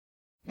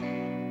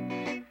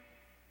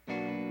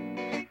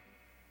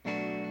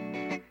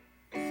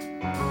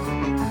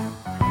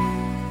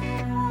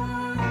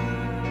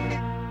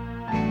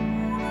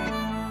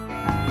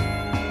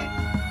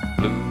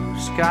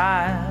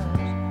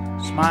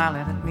skies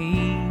smiling at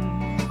me.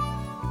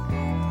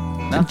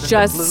 Nothing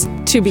Just but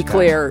blue to be skies.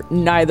 clear,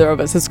 neither of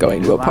us is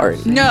going to a party.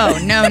 No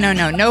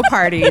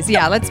parties.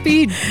 Yeah, let's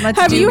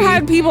Have you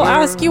had people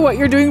ask you what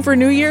you're doing for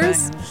New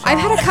Year's? I've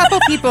had a couple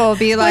people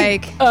be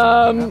like, Is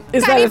got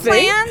that any a thing?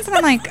 plans? And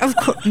I'm like, of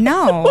course,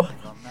 no.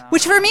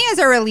 Which for me is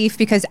a relief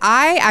because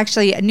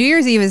New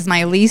Year's Eve is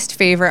my least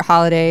favorite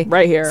holiday.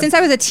 Right here. Since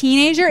I was a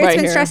teenager, it's Right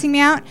been here. stressing me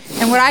out.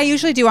 And what I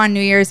usually do on New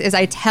Year's is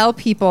I tell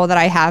people that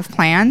I have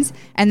plans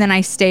and then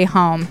I stay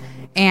home.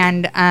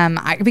 And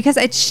because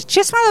it's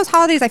just one of those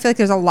holidays, I feel like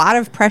there's a lot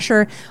of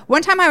pressure.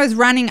 One time I was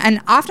running,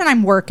 and often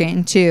I'm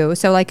working too.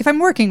 So like if I'm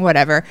working,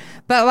 whatever.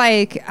 But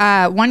like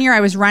 1 year I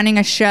was running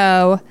a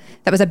show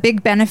that was a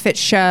big benefit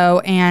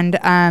show, and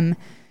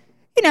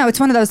it's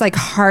one of those like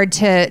hard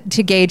to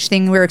gauge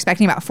thing. We were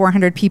expecting about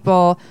 400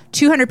 people.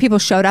 200 people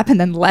showed up and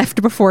then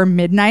left before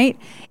midnight.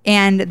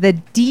 And the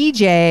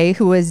DJ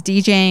who was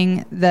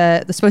DJing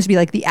the supposed to be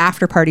like the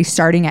after party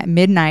starting at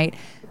midnight.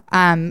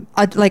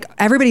 Like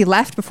everybody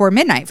left before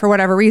midnight for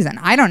whatever reason.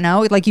 I don't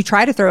know. Like you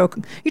try to throw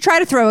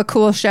a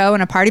cool show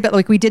and a party, but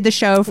like we did the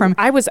show from.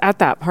 I was at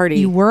that party.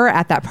 You were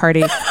at that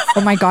party.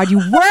 Oh my God, you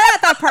were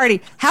at that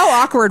party. How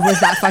awkward was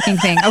that fucking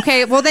thing?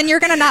 Okay, well then you're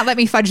gonna not let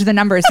me fudge the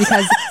numbers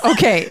because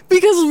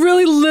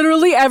really,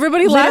 literally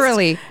everybody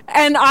Literally. left.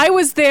 And I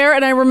was there,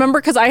 and I remember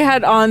because I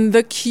had on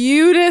the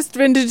cutest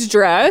vintage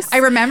dress. I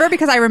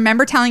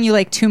remember telling you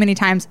like too many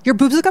times, your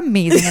boobs look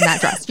amazing in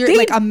that dress. You're They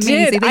like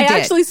amazing. did. They I did.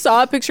 actually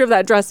saw a picture of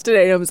that dress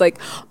today, and I was like,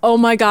 "Oh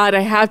my God,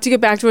 I have to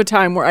get back to a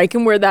time where I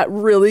can wear that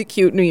really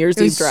cute New Year's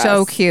It Eve was dress."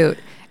 so cute.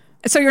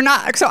 So you're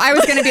not. So I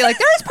was going to be like,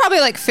 there was probably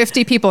like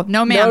 50 people.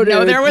 No, ma'am. No,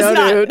 dude. There was No,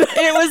 not. dude.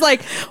 It was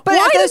like, but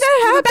Why did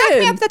that Back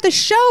me happen? up that the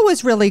show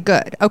was really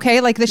good. Okay,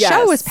 like the show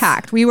Yes. was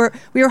packed. We were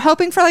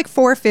hoping for like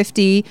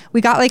 450.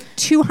 We got like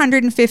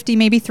 250,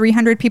 maybe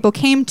 300 people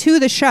came to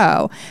the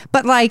show.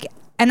 But like.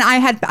 And I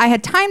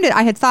had timed it.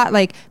 I had thought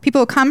like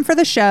people will come for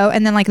the show,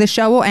 and then like the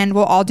show will end.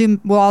 We'll all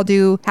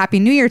do Happy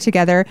New Year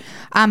together.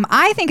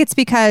 I think it's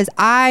because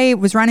I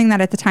was running that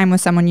at the time with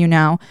someone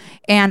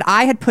and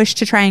I had pushed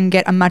to try and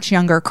get a much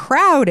younger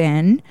crowd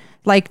in,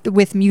 like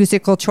with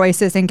musical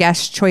choices and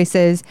guest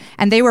choices,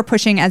 and they were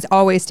pushing as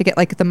always to get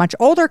like the much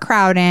older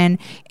crowd in.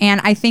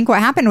 And I think what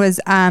happened was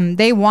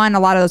they won a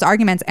lot of those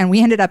arguments, and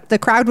we ended up the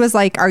crowd was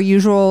like our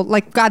usual,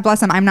 like God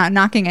bless them, I'm not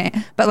knocking it,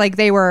 but like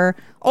they were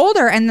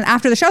older, and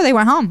after the show they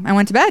went home and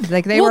went to bed.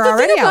 Like they were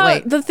already out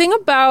late. The thing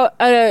about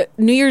a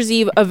New Year's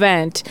Eve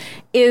event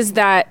is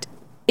that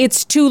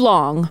it's too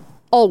long.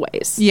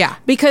 Always. Yeah.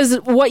 Because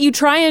what you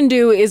try and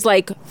do is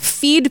like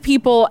feed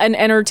people and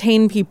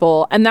entertain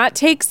people, and that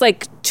takes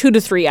like 2 to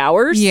 3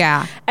 hours.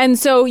 Yeah. And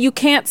so you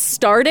can't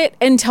start it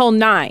until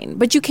 9,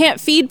 but you can't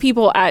feed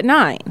people at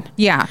 9.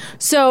 Yeah.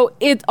 So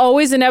it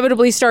always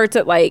inevitably starts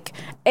at like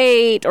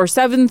 8 or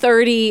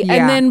 7:30, Yeah.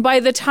 and then by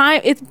the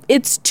time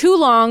it's too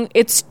long,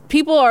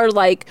 people are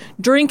like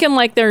drinking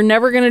like they're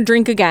never going to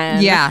drink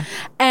again. Yeah.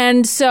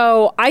 And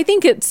so I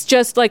think it's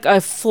just like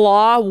a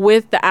flaw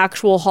with the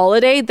actual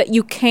holiday that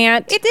you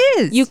can't. It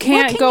is. You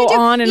can't go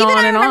on and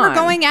on and I remember on.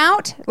 going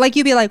out, like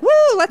you'd be like, "Woo,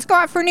 let's go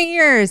out for New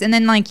Year's," and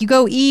then like you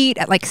go eat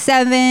at like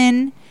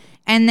 7,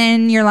 and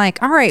then you're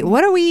like, "All right,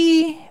 what do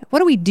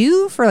we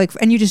do for like?"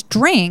 And you just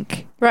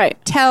drink, Right.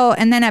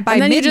 and then by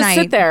And then midnight, you just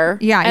sit there.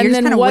 Yeah, And you're just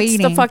then kind of what's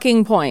waiting. the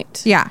fucking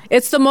point? Yeah.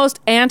 It's the most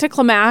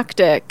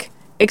anticlimactic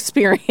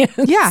experience.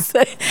 Yeah.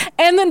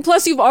 And then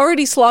plus you've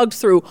already slogged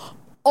through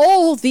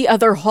all the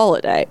other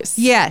holidays.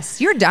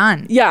 Yes, you're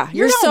done. Yeah,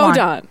 you're You don't so want-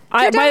 done.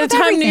 You're done By the with time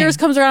New everything. Year's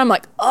comes around, I'm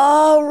like,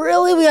 oh,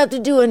 really? We have to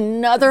do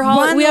another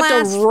holiday? One We have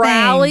last to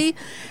rally.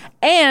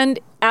 And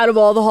out of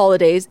all the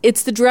holidays,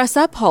 it's the dress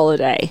up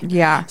holiday.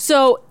 Yeah.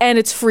 So, and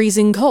it's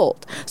freezing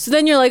cold. So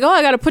then you're like, oh,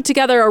 I got to put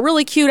together a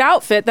really cute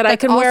outfit that I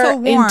That's can wear also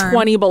in warm.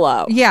 20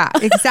 below. Yeah,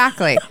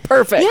 exactly.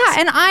 Perfect. Yeah,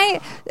 and I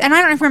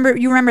don't remember.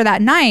 You remember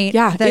that night?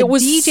 Yeah, the it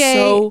was DJ.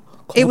 so cold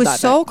It was that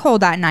so night.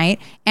 cold that night,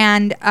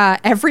 and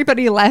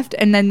everybody left,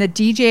 and then the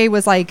DJ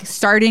was like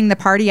starting the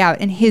party out,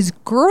 and his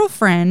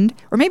girlfriend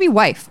or maybe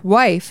wife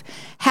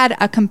had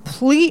a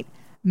complete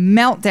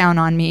meltdown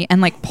on me and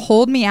like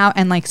pulled me out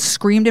and like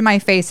screamed in my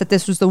face that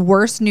this was the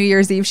worst New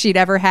Year's Eve she'd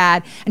ever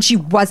had, and she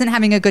wasn't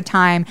having a good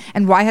time,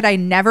 and why had I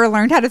never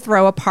learned how to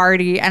throw a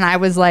party? And I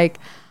was like,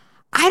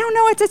 I don't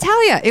know what to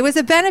tell you. It was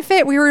a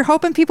benefit. We were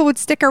hoping people would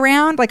stick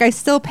around. Like I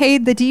still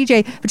paid the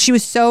DJ, but she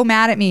was so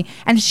mad at me.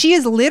 And she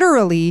is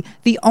literally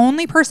the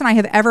only person I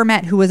have ever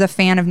met who was a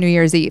fan of New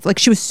Year's Eve. Like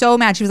she was so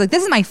mad. She was like,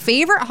 this is my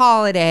favorite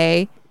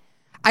holiday.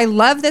 I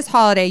love this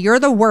holiday. You're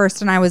the worst.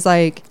 And I was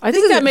like, I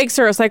think that makes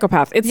her a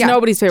psychopath. It's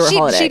nobody's favorite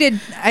holiday. She did.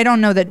 I don't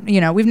know that,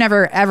 we've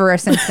never ever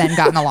since then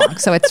gotten along.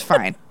 So it's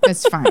fine.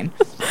 It's fine.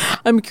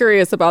 I'm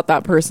curious about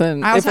that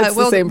person. I If also- it's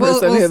the same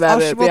person who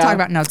that is. We'll Yeah. talk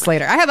about notes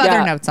later. I have other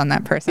Yeah. notes on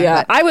that person.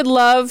 Yeah, but- I would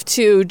love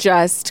to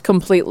just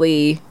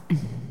completely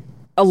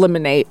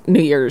eliminate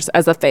New Year's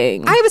as a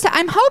thing.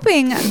 I'm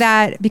hoping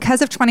that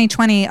because of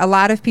 2020, a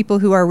lot of people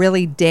who are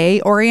really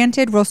day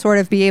oriented will sort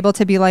of be able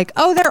to be like,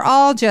 oh, they're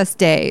all just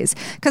days.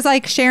 Because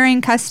like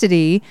sharing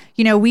custody,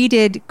 you know, we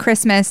did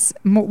Christmas.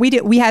 We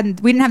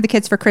didn't have the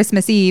kids for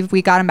Christmas Eve.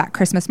 We got them back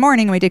Christmas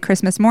morning, and we did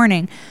Christmas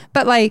morning.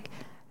 But like,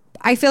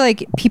 I feel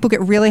like people get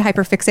really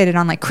hyper fixated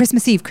on like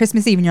Christmas Eve,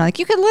 and you're like,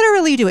 you could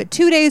literally do it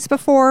 2 days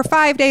before,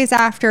 5 days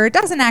after. It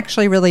doesn't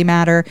actually really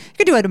matter. You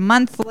could do it a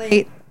month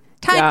late.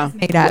 Time is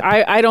made up.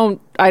 I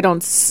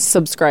don't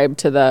subscribe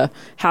to the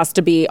has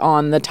to be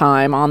on the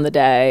time, on the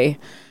day,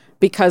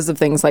 because of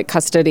things like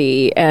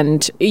custody.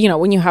 And, you know,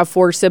 when you have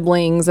 4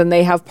 siblings and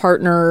they have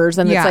partners,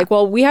 and it's like,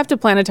 well, we have to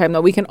plan a time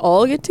that we can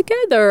all get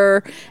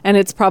together, and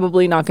it's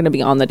probably not going to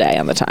be on the day,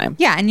 on the time.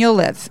 Yeah, and you'll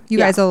live.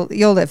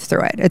 You'll live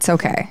through it. It's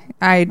okay.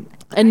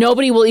 And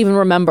nobody will even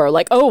remember,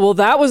 like, oh, well,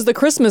 that was the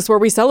Christmas where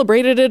we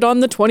celebrated it on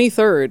the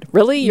 23rd.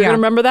 Really? You're going to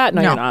remember that?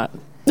 No, you're not.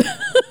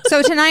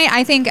 So tonight,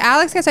 I think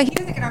Alex he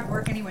doesn't get off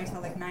work anyway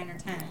till like 9 or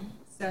 10.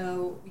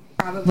 So we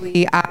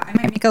probably, I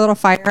might make a little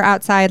fire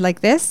outside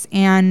like this,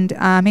 and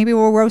maybe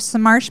we'll roast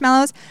some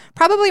marshmallows.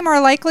 Probably more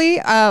likely,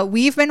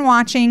 we've been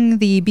watching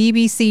the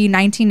BBC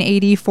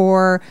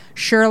 1984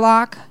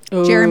 Sherlock.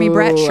 Jeremy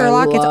Brett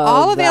Sherlock. It's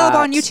all available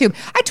on YouTube.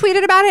 I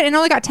tweeted about it and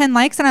only got 10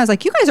 likes, and I was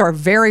like, you guys are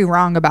very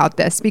wrong about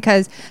this,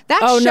 because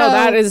that show... no,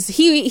 that is...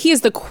 He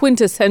is the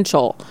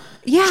quintessential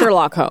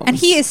Sherlock Holmes. And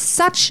he is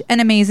such an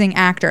amazing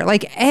actor.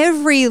 Like,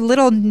 every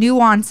little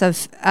nuance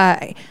of...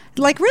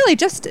 like, really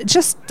just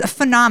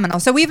phenomenal.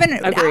 So we've been...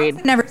 Agreed.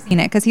 I've never seen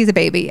it because he's a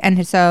baby,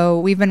 and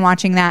so we've been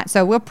watching that.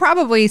 So we'll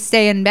probably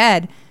stay in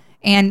bed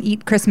and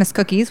eat Christmas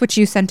cookies, which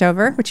you sent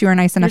over, which you were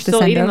nice enough to send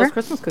over. You're still eating those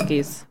Christmas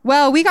cookies.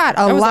 Well, we got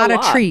a lot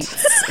of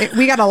treats.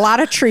 We got a lot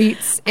of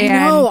treats. And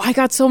no, I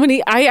got so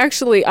many.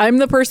 I'm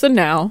the person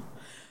now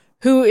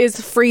who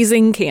is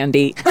freezing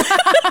candy.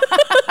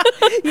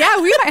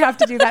 Yeah, we might have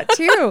to do that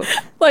too.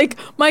 Like,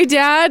 my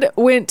dad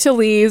went to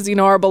Lee's, you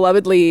know, our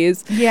beloved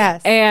Lee's.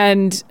 Yes.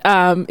 And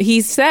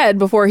he said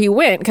before he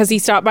went, because he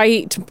stopped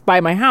by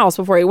my house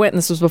before he went, and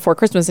this was before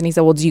Christmas, and he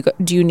said, well,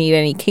 do you need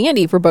any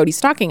candy for Bodhi's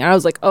stocking? And I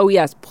was like, oh,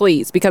 yes,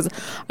 please, because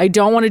I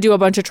don't want to do a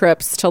bunch of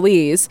trips to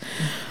Lee's.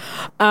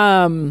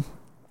 And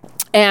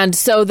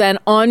so then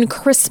on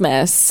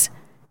Christmas,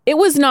 it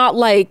was not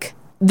like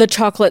the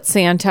chocolate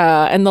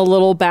Santa and the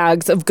little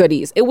bags of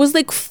goodies. It was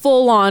like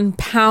full on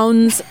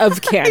pounds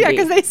of candy. Yeah,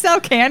 because they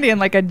sell candy in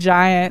like a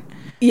giant.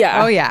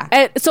 Yeah. Oh, yeah.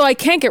 And so I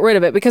can't get rid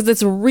of it because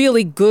it's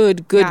really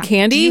good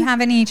candy. Do you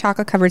have any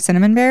chocolate covered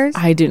cinnamon bears?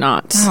 I do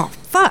not. Oh,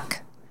 fuck.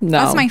 No.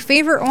 That's my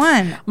favorite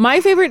one. My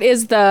favorite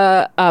is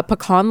the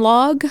pecan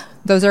log.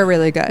 Those are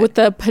really good. With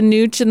the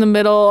panoche in the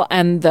middle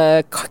and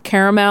the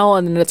caramel,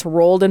 and then it's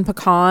rolled in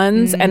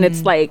pecans, and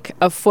it's like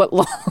a foot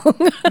long.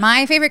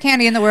 My favorite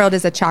candy in the world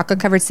is a chocolate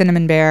covered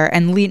cinnamon bear,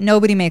 and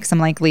nobody makes them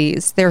like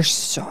Lee's. They're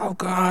so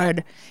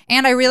good.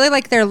 And I really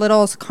like their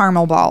little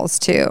caramel balls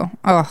too.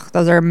 Oh,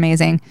 those are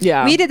amazing.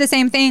 Yeah. We did the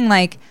same thing.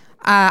 Like,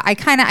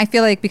 I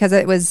feel like because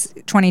it was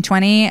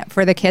 2020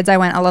 for the kids, I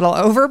went a little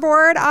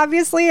overboard,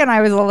 obviously. And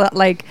I was a little,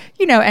 like,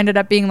 you know, ended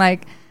up being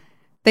like,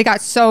 they got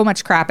so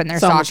much crap in their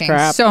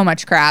stockings. So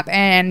much crap.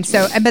 And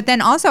so, but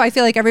then also I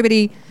feel like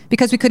everybody,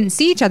 because we couldn't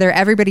see each other,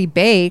 everybody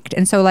baked.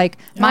 And so like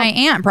my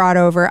aunt brought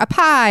over a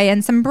pie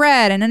and some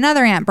bread, and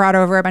another aunt brought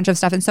over a bunch of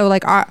stuff. And so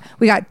like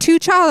we got 2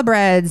 challah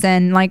breads,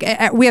 and like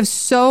we have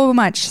so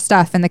much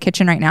stuff in the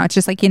kitchen right now. It's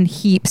just like in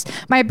heaps.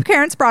 My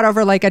parents brought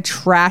over like a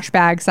trash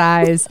bag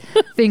size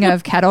thing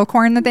of kettle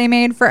corn that they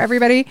made for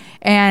everybody.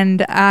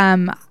 And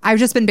I've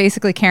just been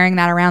basically carrying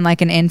that around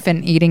like an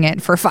infant, eating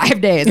it for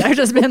 5 days. I've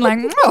just been like,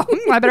 oh,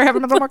 I better have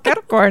another more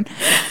kettle corn.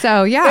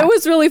 So yeah. It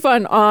was really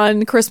fun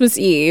on Christmas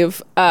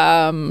Eve.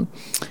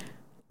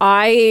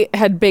 I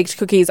had baked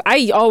cookies.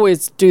 I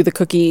always do the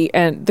cookie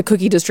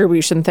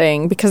distribution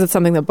thing because it's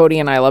something that Bodhi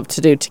and I love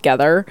to do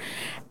together.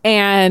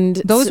 And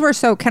those were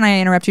can I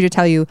interrupt you to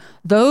tell you,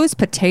 those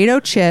potato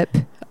chip.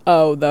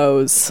 Oh,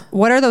 those.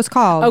 What are those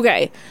called?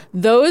 Okay.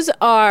 Those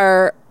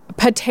are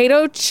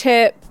potato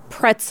chip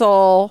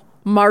pretzel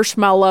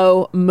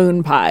marshmallow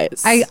moon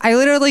pies. I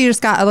literally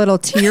just got a little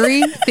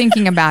teary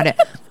thinking about it.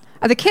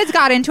 The kids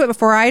got into it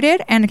before I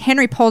did, and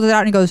Henry pulled it out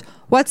and he goes,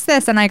 "What's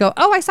this?" And I go,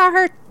 "Oh, I saw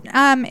her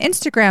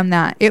Instagram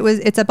that.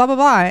 It's a blah blah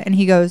blah." And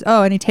he goes,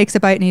 "Oh," and he takes a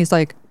bite and he's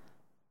like,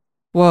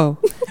 "Whoa."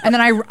 And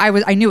then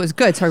I knew it was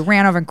good, so I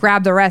ran over and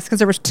grabbed the rest because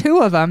there was 2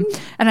 of them,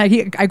 and I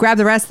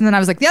grabbed the rest, and then I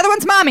was like, "The other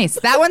one's mommy's.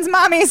 That one's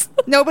mommy's.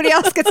 Nobody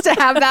else gets to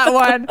have that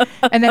one."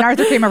 And then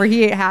Arthur came over,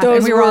 he ate half,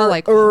 and we were all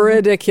like,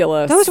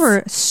 ridiculous. Those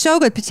were so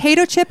good.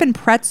 Potato chip and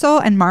pretzel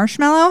and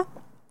marshmallow.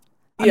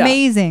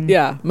 Amazing.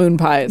 Yeah, moon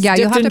pies. Yeah,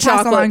 you'll have to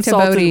pass along to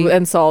Bodhi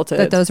and salted.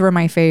 that those were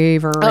my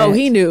favorite. Oh,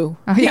 he knew.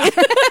 Oh, yeah.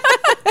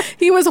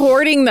 He was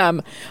hoarding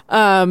them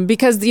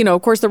because, you know,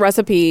 of course, the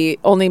recipe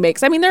only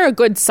makes, I mean, they're a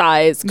good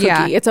size cookie.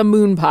 Yeah. It's a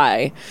moon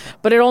pie,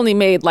 but it only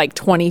made like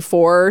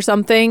 24 or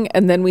something.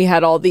 And then we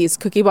had all these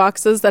cookie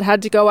boxes that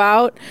had to go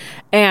out.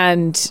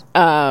 And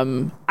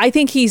I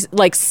think he's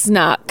like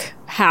snuck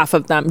half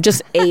of them.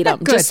 Just ate them.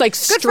 Good. Just like Good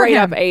for straight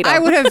up him. ate them.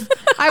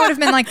 I would have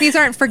been like, these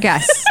aren't for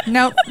guests.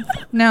 Nope.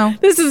 No.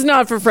 This is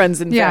not for friends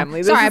and Yeah.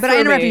 family. This Sorry, is but for I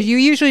interrupted me. you.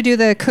 You usually do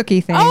the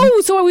cookie thing.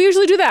 Oh, so we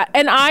usually do that.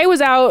 And I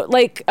was out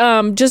like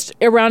just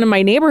around in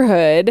my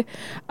neighborhood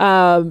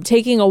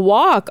taking a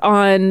walk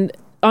on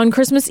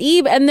Christmas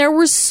Eve, and there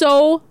were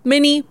so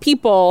many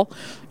people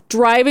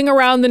driving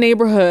around the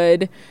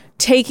neighborhood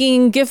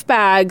taking gift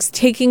bags,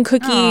 taking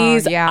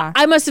cookies. Oh, yeah.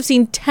 I must have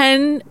seen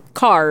 10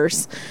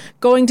 cars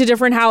going to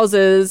different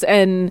houses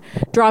and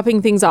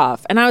dropping things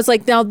off. And I was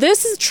like, now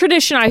this is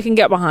tradition I can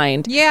get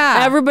behind.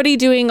 Yeah. Everybody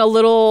doing a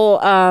little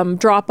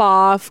drop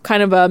off,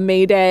 kind of a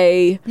May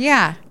Day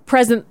Yeah.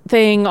 present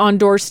thing on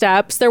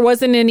doorsteps. There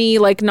wasn't any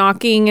like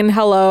knocking and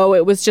hello.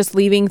 It was just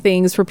leaving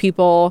things for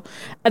people.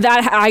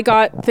 That I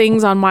got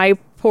things on my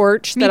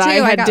porch Me that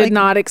too. I got, did like,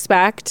 not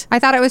expect. I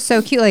thought it was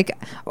so cute. Like,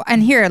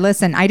 and here,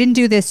 listen, I didn't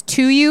do this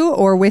to you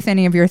or with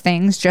any of your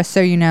things, just so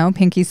you know,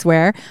 pinky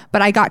swear.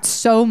 But I got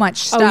so much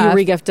stuff. Oh,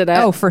 you regifted it?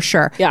 Oh, for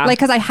sure. Yeah. Like,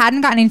 because I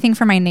hadn't gotten anything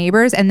from my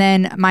neighbors, and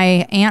then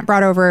my aunt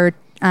brought over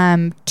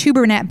 2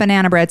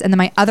 banana breads, and then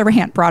my other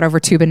aunt brought over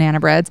 2 banana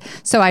breads.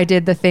 So I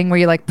did the thing where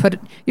you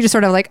just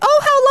sort of like, oh,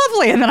 how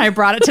lovely, and then I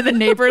brought it to the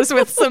neighbors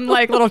with some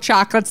like little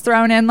chocolates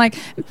thrown in, like,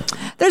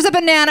 there's a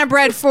banana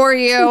bread for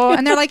you,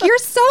 and they're like, you're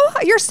so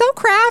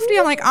crafty.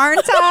 I'm like,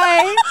 aren't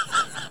I?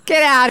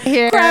 Get out of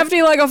here.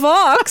 Crafty like a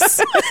fox.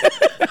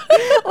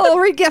 Little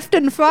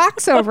regifting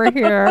fox over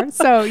here.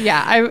 So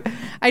yeah,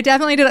 I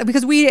definitely did it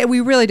because we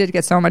really did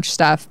get so much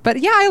stuff. But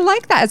yeah, I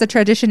like that as a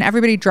tradition.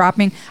 Everybody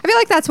dropping. I feel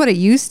like that's what it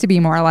used to be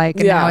more like.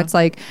 And now it's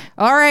like,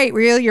 all right,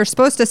 really, you're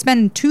supposed to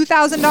spend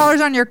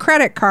 $2,000 on your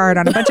credit card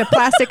on a bunch of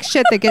plastic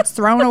shit that gets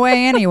thrown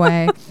away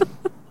anyway.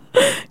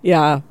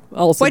 Yeah.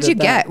 Also What'd you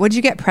get? What'd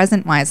you get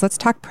present wise? Let's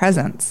talk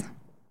presents.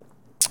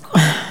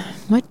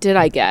 What did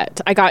I get?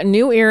 I got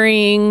new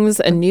earrings,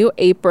 a new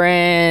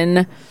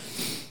apron.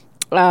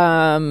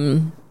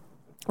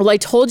 Well, I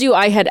told you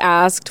I had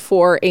asked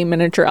for a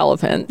miniature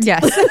elephant.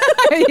 Yes.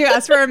 You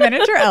asked for a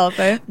miniature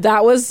elephant.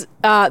 That was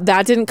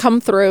that didn't come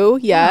through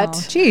yet. Oh,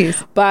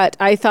 jeez. But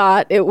I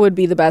thought it would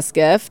be the best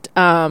gift.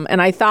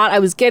 And I thought I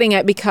was getting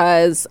it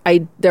because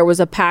there was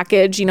a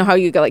package. You know how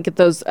you get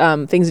those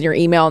things in your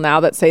email now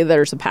that say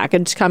there's a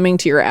package coming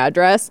to your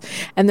address,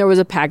 and there was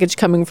a package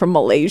coming from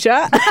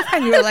Malaysia.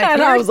 And you were like,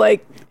 and I was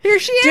like, here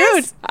she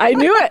is. dude, I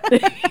knew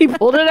it. He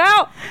pulled it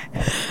out.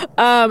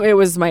 It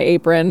was my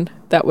apron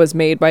that was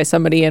made by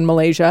somebody in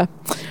Malaysia.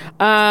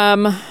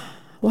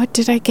 What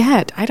did I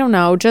get? I don't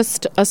know.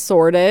 Just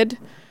assorted.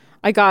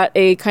 I got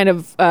a kind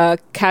of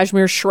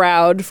cashmere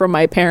shroud from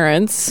my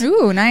parents.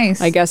 Ooh,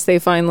 nice. I guess they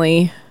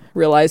finally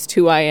realized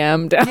who I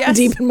am down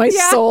deep in my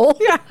soul.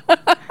 Yeah.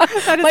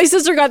 My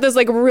sister got this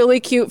like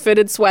really cute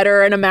fitted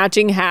sweater and a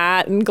matching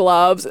hat and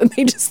gloves, and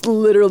they just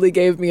literally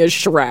gave me a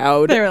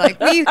shroud. They were like,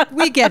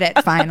 we get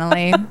it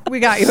finally. We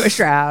got you a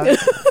shroud.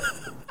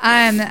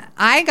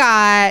 I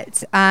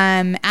got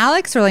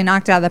Alex really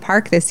knocked it out of the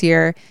park this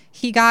year.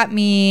 He got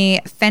me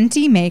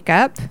Fenty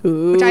makeup,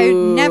 which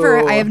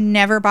I have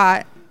never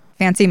bought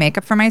fancy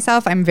makeup for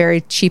myself. I'm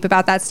very cheap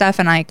about that stuff,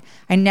 and I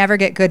never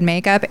get good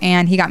makeup.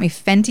 And he got me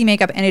Fenty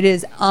makeup, and it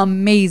is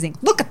amazing.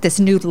 Look at this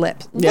nude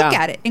lip. Look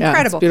at it.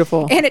 Incredible. It's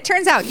beautiful. And it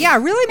turns out,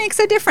 really makes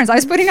a difference. I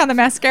was putting on the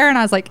mascara, and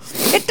I was like,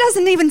 it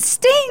doesn't even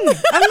sting.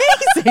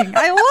 Amazing.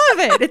 I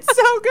love it. It's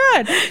so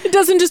good. It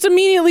doesn't just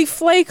immediately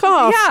flake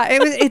off. Yeah,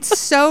 it's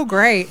so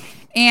great.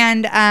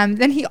 And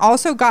then he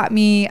also got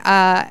me,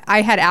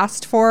 I had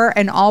asked for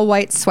an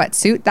all-white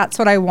sweatsuit. That's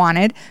what I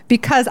wanted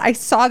because I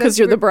saw this. Because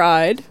you're the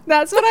bride.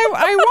 That's what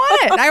I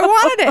wanted. I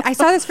wanted it. I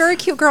saw this very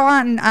cute girl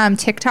on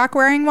TikTok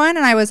wearing one,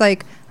 and I was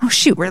like, oh,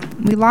 shoot, we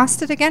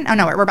lost it again? Oh,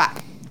 no, we're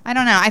back. I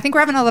don't know. I think we're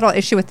having a little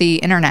issue with the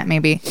internet,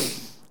 maybe.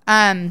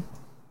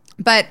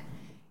 But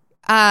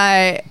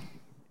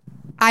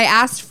I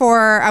asked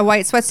for a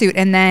white sweatsuit,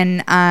 and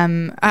then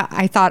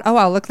I thought, oh,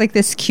 I'll look like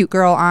this cute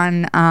girl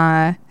on...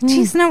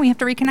 Geez, no, we have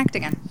to reconnect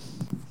again.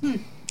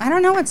 I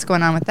don't know what's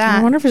going on with that.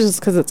 I wonder if it's just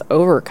because it's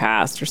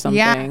overcast or something.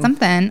 Yeah,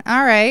 something.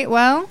 All right,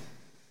 well,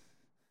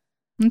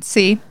 let's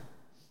see.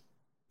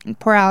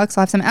 Poor Alex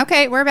will have some...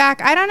 Okay, we're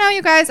back. I don't know,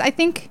 you guys. I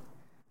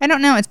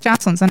don't know. It's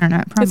Jocelyn's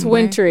internet, probably. It's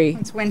wintry.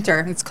 It's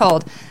winter. It's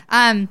cold.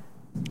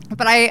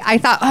 But I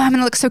thought, oh, I'm going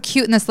to look so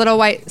cute in this little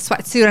white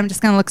sweatsuit. I'm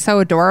just going to look so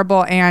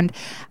adorable. And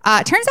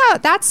it turns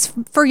out that's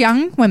for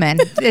young women.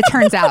 It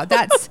turns out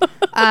that's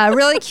a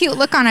really cute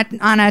look on a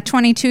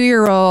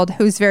 22-year-old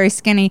who's very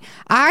skinny.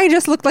 I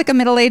just looked like a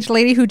middle-aged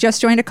lady who just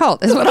joined a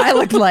cult is what I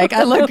looked like.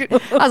 I was like,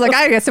 I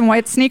gotta get some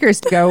white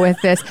sneakers to go with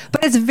this.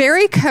 But it's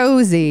very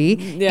cozy.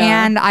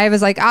 Yeah. And I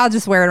was like, I'll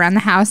just wear it around the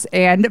house.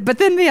 But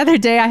then the other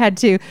day I had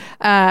to,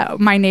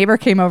 my neighbor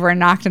came over and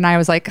knocked, and I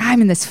was like,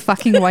 I'm in this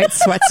fucking white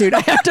sweatsuit.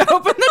 I have to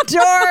open the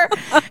door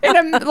in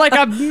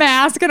a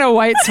mask and a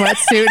white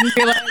sweatsuit and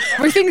be like,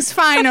 everything's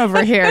fine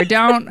over here.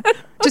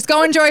 Just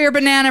go enjoy your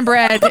banana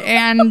bread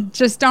and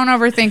just don't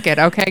overthink it.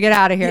 Okay, get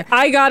out of here.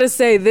 I gotta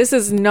say, this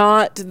is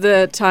not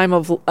the time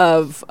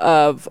of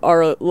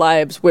our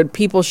lives when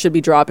people should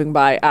be dropping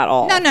by at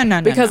all.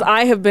 No. Because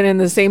I have been in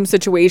the same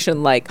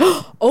situation. Like,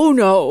 oh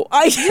no,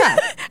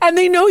 and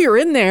they know you're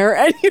in there,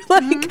 and you're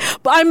like,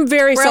 but I'm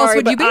very Where else sorry,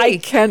 would you but be? I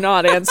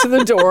cannot answer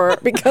the door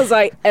because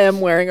I am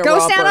wearing a Go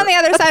romper. stand on the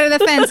other side of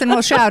the fence and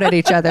we'll shout at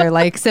each other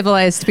like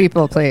civilized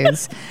people,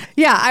 please.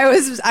 Yeah,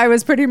 I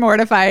was pretty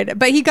mortified.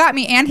 But he got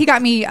me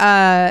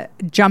a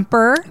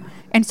jumper.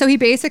 And so he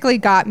basically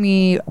got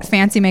me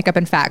fancy makeup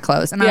and fat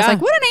clothes. And I was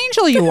like, what an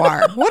angel you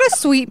are. What a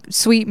sweet,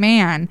 sweet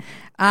man.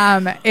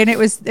 And it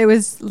was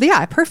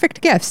perfect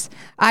gifts.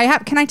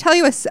 Can I tell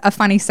you a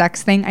funny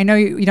sex thing? I know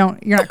you're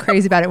not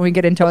crazy about it when we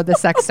get into all the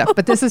sex stuff,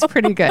 but this is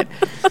pretty good.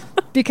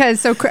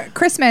 Because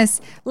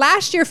Christmas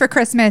last year for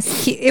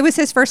Christmas, it was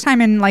his first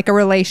time in like a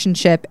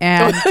relationship,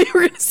 and you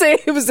were gonna say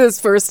it was his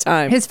first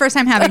time. His first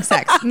time having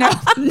sex. No,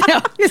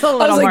 he's a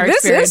little I was like, more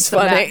this is experienced than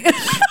funny.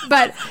 that.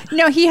 But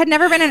no, he had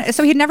never been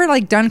so he'd never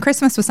like done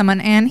Christmas with someone,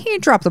 and he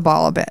dropped the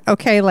ball a bit.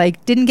 Okay,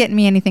 like didn't get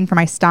me anything for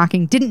my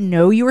stocking. Didn't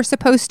know you were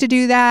supposed to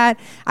do that.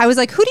 I was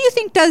like, who do you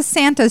think does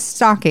Santa's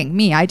stocking?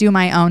 Me. I do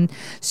my own.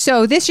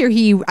 So this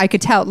year I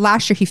could tell.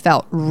 Last year he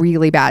felt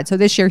really bad. So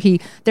this year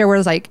he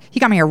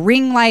got me a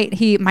ring light.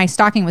 My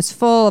stocking was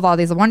full of all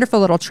these wonderful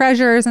little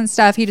treasures and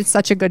stuff. He did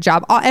such a good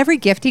job. Every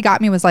gift he got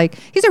me was like,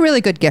 he's a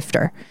really good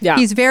gifter. Yeah.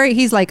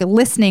 He's like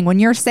listening when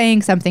you're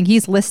saying something,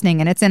 he's listening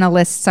and it's in a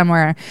list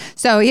somewhere.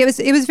 So it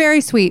was very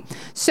sweet.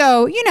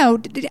 So,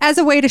 as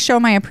a way to show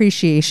my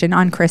appreciation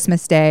on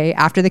Christmas Day,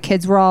 after the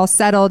kids were all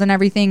settled and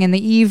everything in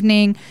the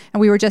evening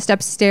and we were just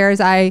upstairs,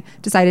 I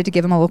decided to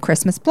give him a little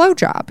Christmas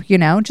blowjob,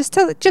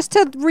 just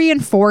to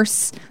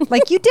reinforce,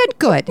 like, you did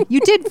good.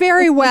 You did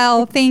very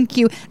well. Thank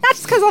you. Not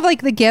just because of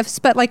like the gifts,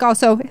 but like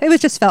also it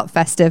was just felt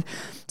festive.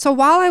 So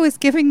while I was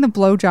giving the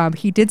blowjob,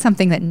 he did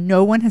something that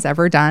no one has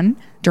ever done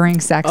during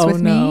sex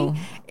with me.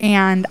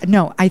 And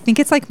no, I think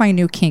it's like my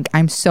new kink.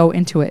 I'm so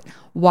into it.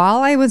 While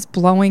I was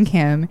blowing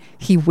him,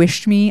 he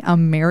wished me a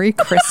Merry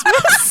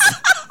Christmas.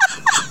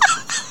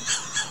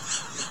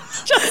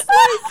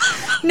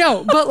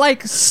 No, but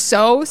like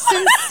so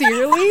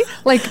sincerely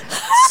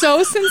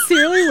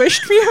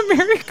wished me a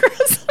Merry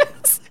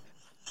Christmas.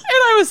 And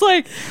I was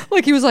like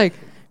he was like,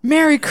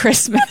 Merry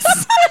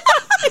Christmas.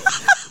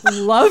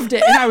 Loved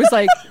it. And I was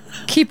like,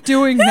 keep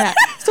doing that.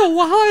 So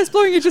while I was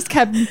blowing, it just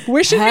kept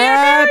wishing me a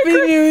Happy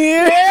New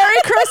Year.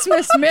 Merry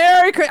Christmas.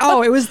 Merry Christmas.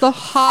 Oh, it was the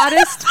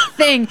hottest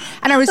thing.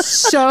 And I was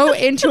so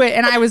into it.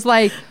 And I was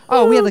like,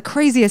 oh, we had the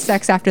craziest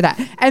sex after that.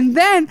 And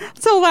then,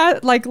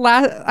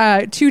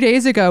 last 2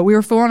 days ago, we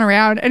were fooling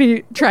around and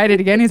he tried it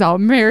again. He's all,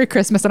 Merry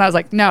Christmas. And I was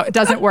like, no, it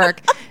doesn't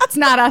work. It's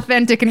not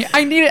authentic. And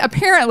I need it.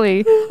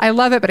 Apparently, I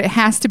love it, but it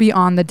has to be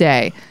on the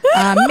day.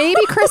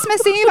 Maybe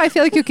Christmas Eve. I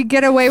feel like you could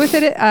get away with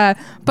it.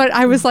 But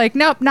I was like,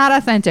 nope, not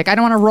authentic. I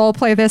don't want to role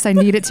play this. I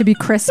need it to be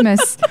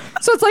Christmas.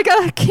 So it's like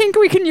a kink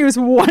we can use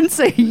once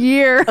a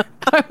year.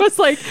 I was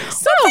like,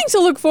 something to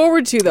look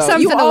forward to, though.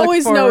 Something You to look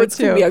always know forward it's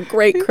going to be a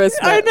great Christmas.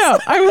 I know.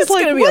 I was It's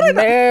like, going to be a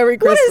Merry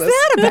Christmas. What is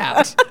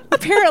that about?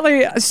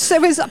 Apparently, so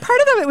it was part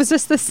of it was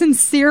just the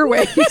sincere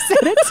way he said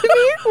it to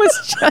me. It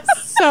was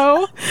just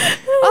so,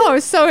 it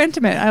was so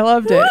intimate. I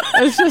loved it.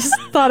 I just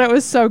thought it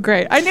was so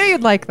great. I knew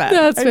you'd like that.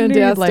 That's I knew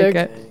fantastic. you'd like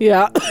it.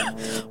 Yeah.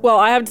 Well,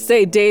 I have to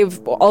say,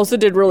 Dave also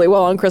did really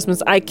well on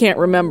Christmas. I can't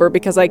remember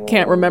because I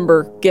can't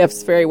remember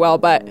gifts very well,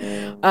 but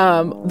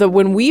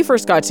when we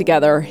first got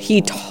together,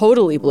 he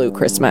totally blew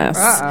Christmas.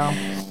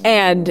 Uh-oh.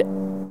 And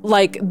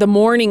like the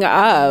morning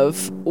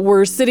of,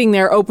 we're sitting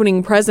there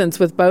opening presents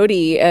with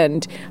Bodhi,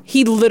 and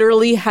he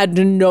literally had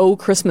no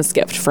Christmas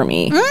gift for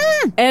me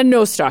and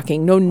no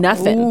stocking, no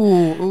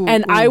nothing.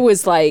 I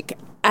was like,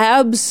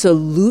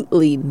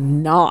 absolutely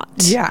not.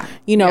 Yeah.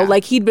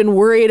 Like he'd been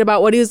worried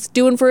about what he was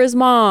doing for his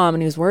mom,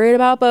 and he was worried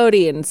about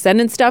Bodhi and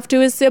sending stuff to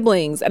his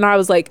siblings. And I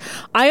was like,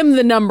 I am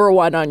the number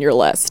one on your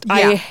list. Yeah.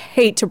 I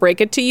hate to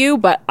break it to you,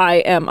 but I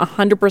am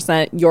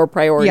 100% your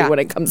priority when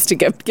it comes to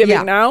gift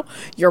giving now.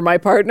 You're my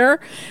partner.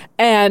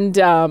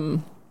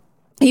 And,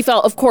 he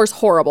felt, of course,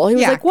 horrible. He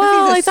was like,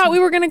 well, I thought we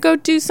were going to go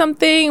do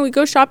something. We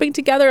go shopping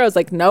together. I was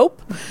like,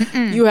 nope.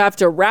 You have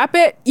to wrap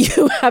it.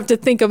 You have to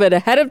think of it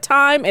ahead of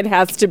time. It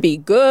has to be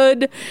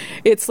good.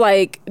 It's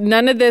like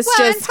none of this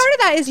And part of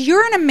that is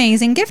you're an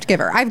amazing gift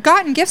giver. I've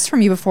gotten gifts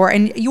from you before,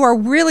 and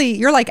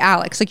you're like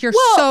Alex. Like, you're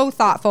so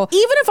thoughtful.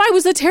 Even if I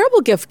was a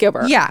terrible gift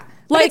giver. Yeah.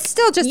 But it's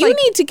still just you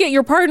need to get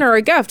your partner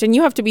a gift, and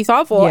you have to be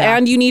thoughtful,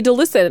 and you need to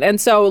listen.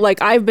 And so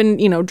like I've been,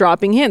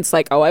 dropping hints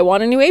like, oh, I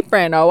want a new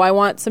apron. Oh, I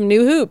want some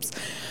new hoops.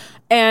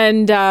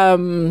 And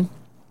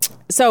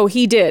so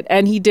he did.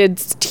 And he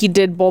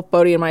did both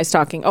Bodhi and my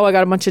stocking. Oh, I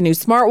got a bunch of new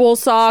Smart Wool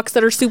socks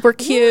that are super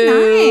cute.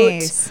 Ooh,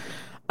 nice.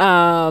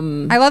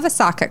 I love a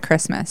sock at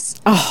Christmas.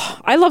 Oh,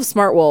 I love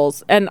Smart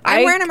Wools, and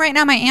I'm wearing them right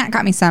now. My aunt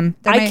got me some.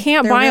 I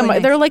can't buy them.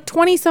 Nice. They're like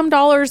 $20 some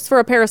for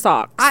a pair of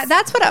socks.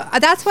 That's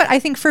what I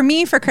think for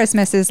me for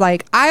Christmas is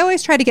like, I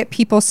always try to get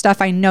people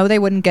stuff I know they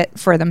wouldn't get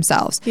for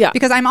themselves. Yeah.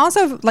 Because I'm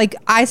also like,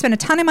 I spend a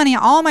ton of money.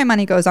 All my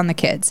money goes on the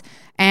kids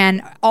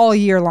and all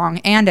year long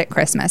and at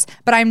Christmas.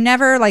 But I'm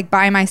never like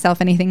buy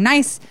myself anything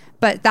nice.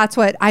 But that's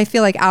what I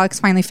feel like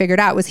Alex finally figured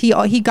out was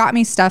he got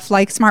me stuff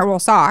like Smart Wool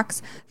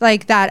socks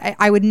like that.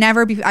 I would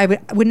never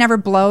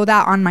blow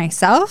that on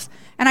myself.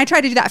 And I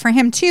try to do that for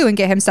him too and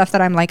get him stuff that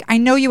I'm like, I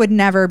know you would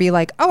never be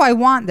like, oh, I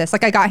want this.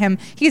 Like I got him,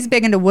 he's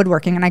big into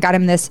woodworking and I got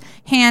him this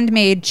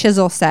handmade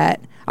chisel set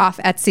off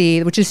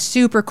Etsy, which is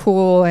super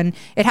cool. And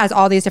it has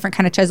all these different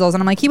kind of chisels.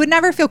 And I'm like, he would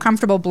never feel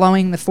comfortable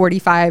blowing the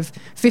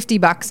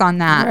 $45-$50 on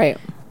that. Right.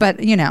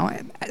 But, you know,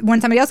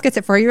 when somebody else gets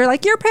it for you, you're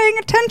like, you're paying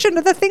attention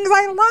to the things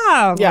I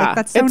love. Yeah. Like,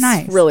 that's so it's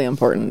nice. Really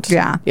important.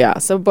 Yeah. Yeah.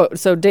 So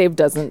Dave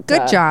doesn't.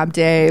 Good job,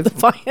 Dave.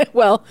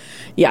 Well,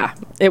 yeah,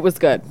 it was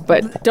good.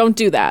 But don't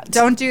do that.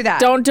 Don't do that.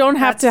 Don't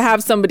have to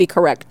have somebody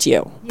correct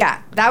you.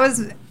 Yeah. That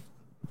was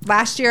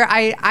last year.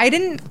 I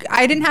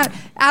didn't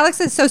have. Alex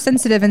is so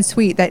sensitive and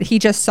sweet that he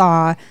just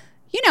saw.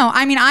 You know,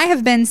 I mean, I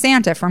have been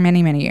Santa for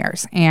many, many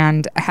years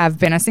and have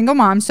been a single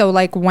mom. So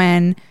like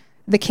when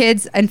the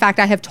kids, in fact,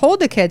 I have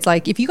told the kids,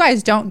 like, if you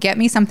guys don't get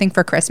me something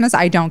for Christmas,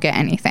 I don't get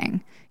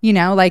anything, you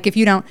know, like if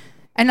you don't,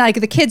 and like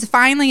the kids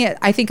finally,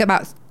 I think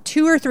about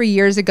 2 or 3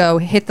 years ago,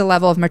 hit the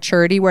level of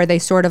maturity where they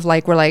sort of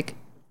like, were like,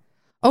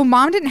 oh,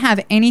 mom didn't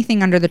have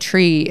anything under the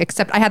tree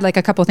except I had like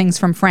a couple things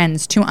from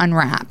friends to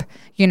unwrap,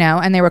 you know,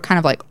 and they were kind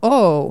of like,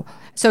 oh.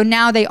 So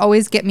now they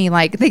always get me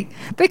like, they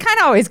kind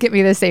of always get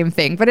me the same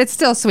thing, but it's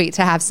still sweet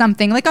to have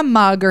something like a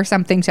mug or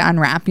something to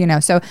unwrap, you know.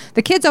 So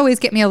the kids always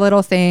get me a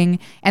little thing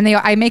and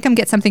I make them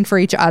get something for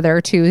each other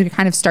to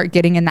kind of start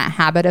getting in that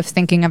habit of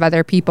thinking of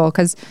other people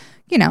because,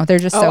 you know, they're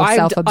just so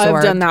self-absorbed.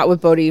 I've done that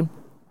with Bodhi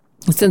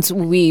since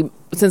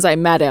I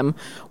met him,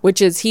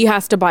 which is he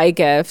has to buy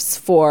gifts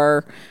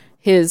for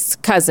his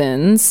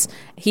cousins.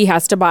 He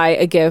has to buy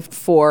a gift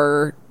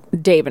for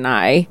Dave and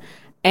I,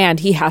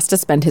 and he has to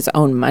spend his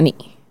own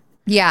money.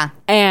 Yeah.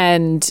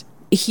 And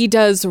he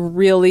does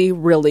really,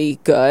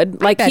 really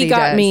good. Like he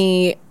got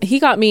me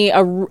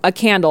a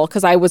candle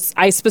because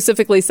I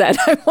specifically said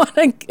I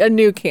want a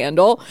new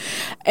candle,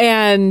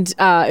 and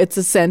it's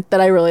a scent that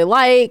I really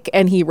like,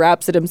 and he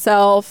wraps it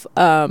himself.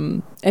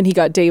 And he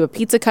got Dave a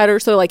pizza cutter.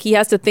 So like he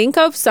has to think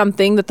of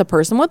something that the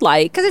person would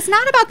like. Because it's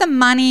not about the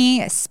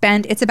money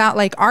spent. It's about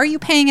like, are you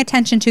paying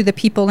attention to the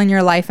people in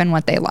your life and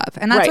what they love?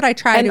 And that's what I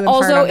try to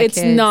impart on the kids.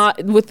 And also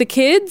it's not, with the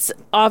kids,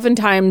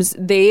 oftentimes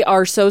they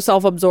are so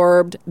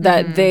self-absorbed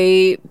that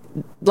they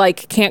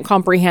like can't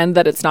comprehend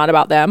that it's not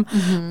about them.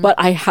 Mm-hmm. But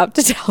I have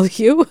to tell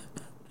you.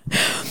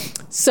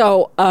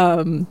 So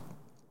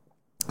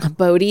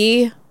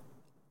Bodhi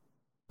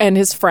and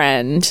his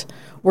friend,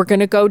 we're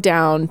going to go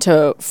down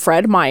to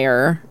Fred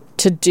Meyer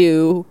to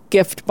do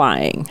gift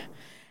buying.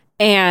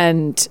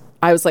 And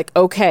I was like,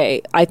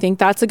 okay, I think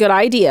that's a good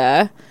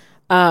idea.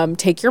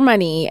 Take your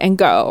money and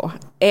go.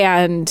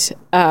 And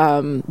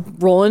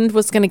Roland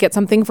was going to get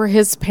something for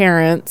his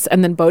parents.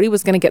 And then Bodhi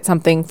was going to get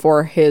something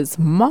for his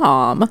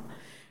mom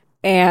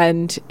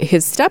and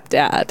his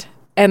stepdad.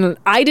 And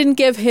I didn't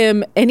give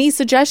him any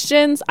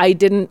suggestions. I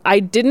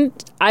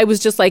was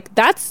just like,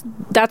 that's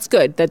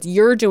good. That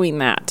you're doing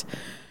that.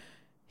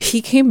 He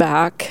came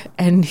back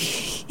and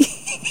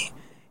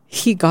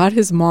he got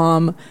his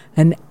mom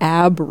an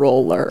ab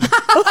roller.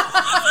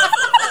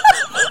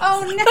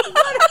 Oh, no.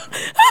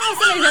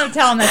 I'm going to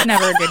tell him that's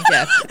never a good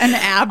gift. An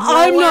ab roller?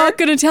 I'm not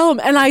going to tell him.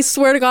 And I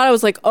swear to God, I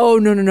was like, oh,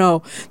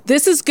 no.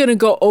 This is going to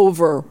go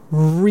over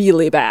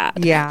really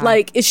bad. Yeah.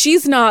 Like,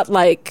 she's not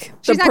like...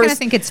 She's not going to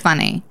think it's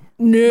funny.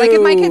 No. Like,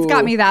 if my kids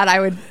got me that, I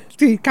would...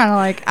 be kind of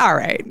like, all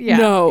right, yeah.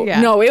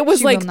 No, it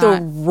was like the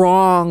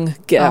wrong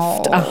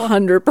gift,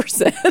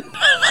 100%.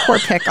 Poor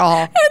pickle.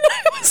 And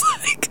I was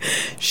like,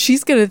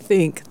 she's gonna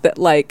think that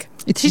like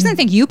she's gonna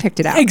think you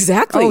picked it out.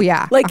 Exactly. Oh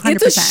yeah, like 100%.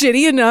 It's a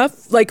shitty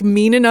enough, like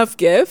mean enough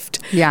gift.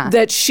 Yeah.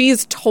 That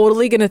she's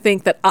totally gonna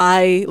think that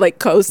I like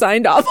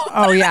co-signed off.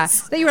 Oh yeah.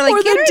 That you were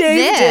like, get her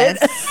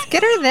this.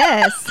 Get her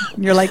this.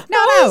 You're like, no,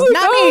 like,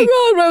 not oh me.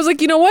 God. But I was like,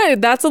 you know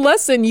what? That's a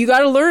lesson you got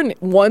to learn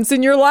once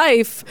in your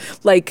life.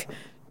 Like.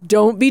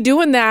 Don't be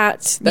doing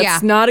that.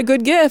 That's not a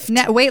good gift.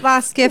 Weight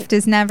loss gift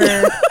is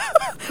never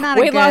not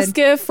weight loss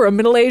gift for a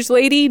middle-aged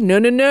lady. No.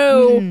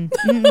 No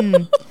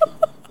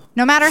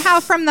matter how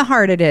from the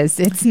heart it is,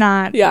 it's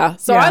not. Yeah.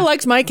 So I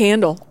liked my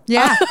candle.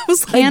 Yeah. I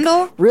was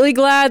candle. Like, really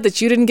glad that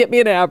you didn't get me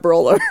an ab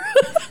roller.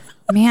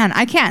 Man,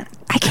 I can't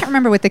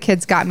remember what the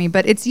kids got me,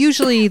 but it's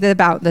usually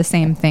about the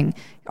same thing.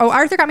 Oh,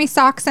 Arthur got me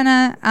socks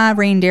and a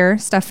reindeer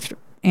stuffed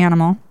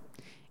animal,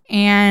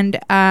 and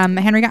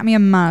Henry got me a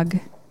mug.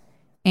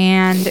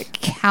 And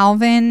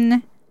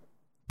Calvin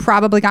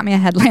probably got me a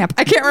headlamp.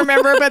 I can't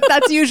remember, but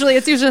it's usually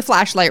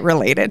flashlight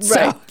related. So.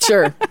 Right,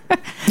 sure.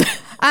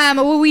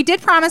 Well, we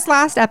did promise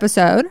last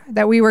episode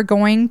that we were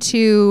going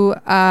to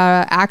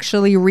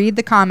actually read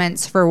the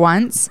comments for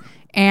once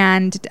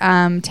and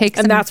take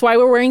some. And that's why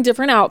we're wearing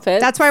different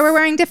outfits. That's why we're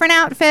wearing different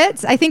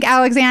outfits. I think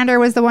Alexander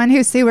was the one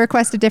who Sue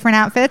requested different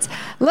outfits.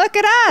 Look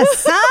at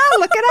us, huh?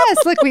 Look at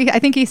us. Look, I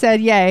think he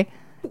said, "Yay."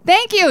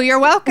 Thank you. You're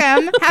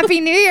welcome. Happy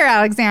New Year,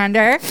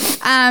 Alexander.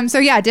 So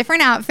yeah,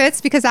 different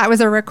outfits because that was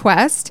a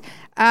request.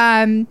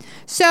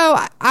 So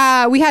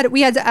we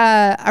had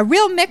a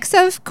real mix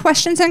of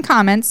questions and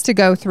comments to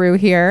go through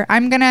here.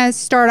 I'm going to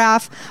start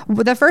off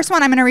with the first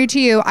one I'm going to read to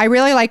you. I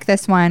really like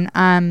this one.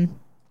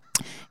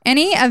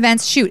 Any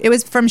events, shoot, it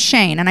was from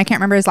Shane, and I can't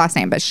remember his last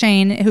name, but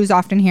Shane, who's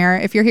often here.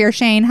 If you're here,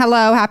 Shane,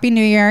 hello, Happy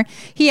New Year.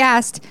 He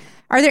asked,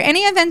 are there any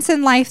events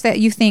in life that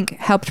you think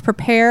helped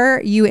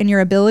prepare you in your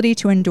ability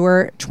to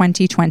endure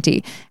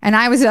 2020? And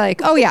I was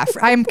like, oh yeah,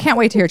 I can't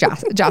wait to hear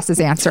Joss's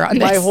answer on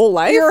this. My whole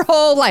life? Your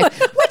whole life.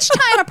 Which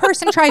time a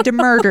person tried to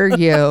murder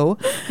you,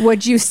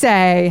 would you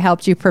say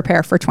helped you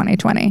prepare for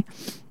 2020?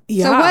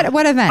 Yeah. So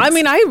what events? I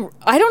mean,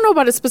 I don't know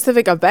about a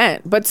specific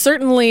event, but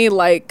certainly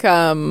like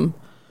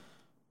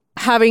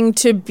having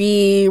to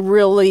be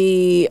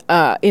really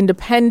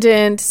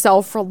independent,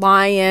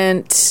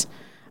 self-reliant,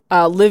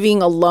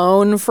 living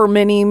alone for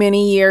many,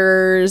 many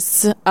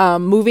years,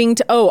 moving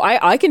to,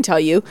 I can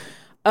tell you,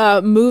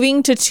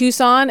 moving to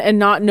Tucson and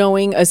not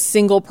knowing a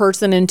single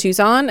person in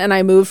Tucson. And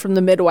I moved from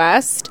the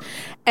Midwest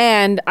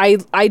and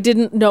I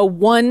didn't know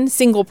one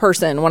single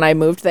person when I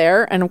moved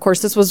there. And of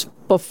course, this was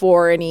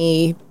before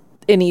any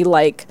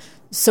like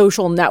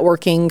social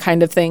networking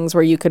kind of things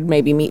where you could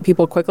maybe meet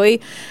people quickly.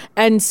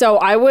 And so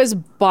I was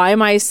by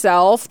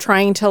myself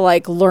trying to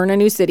like learn a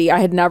new city. I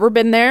had never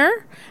been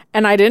there.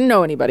 And I didn't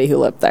know anybody who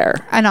lived there.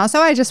 And also,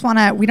 I just want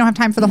to, we don't have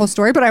time for the whole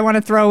story, but I want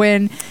to throw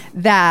in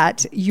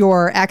that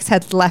your ex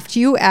had left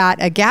you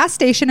at a gas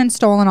station and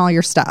stolen all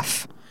your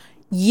stuff.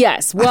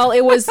 Yes. Well,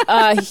 it was, it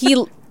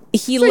was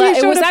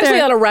actually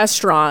at a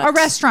restaurant. A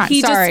restaurant,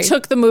 He just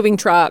took the moving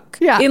truck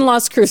in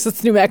Las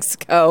Cruces, New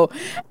Mexico,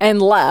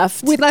 and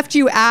left. We left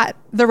you at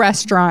the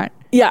restaurant.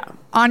 Yeah.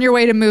 On your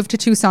way to move to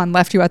Tucson,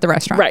 left you at the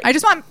restaurant. Right. I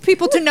just want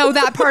people to know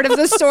that part of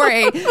the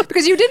story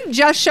because you didn't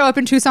just show up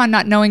in Tucson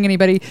not knowing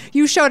anybody.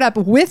 You showed up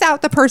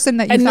without the person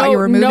that you thought you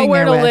were moving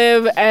nowhere there to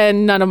live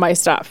and none of my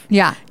stuff.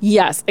 Yeah.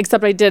 Yes,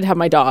 except I did have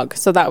my dog,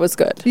 so that was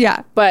good.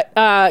 Yeah. But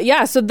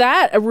so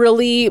that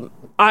really,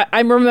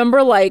 I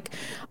remember like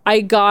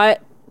I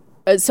got.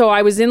 So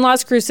I was in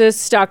Las Cruces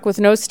stuck with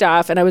no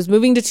stuff and I was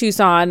moving to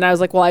Tucson and I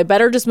was like, well, I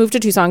better just move to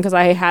Tucson because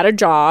I had a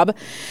job.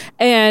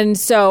 And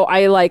so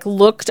I like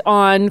looked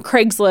on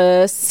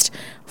Craigslist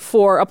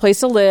for a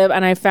place to live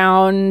and I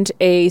found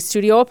a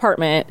studio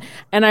apartment.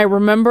 And I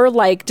remember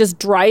like just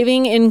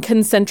driving in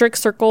concentric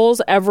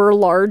circles ever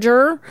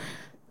larger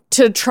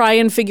to try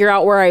and figure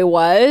out where I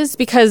was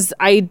because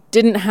I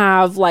didn't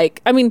have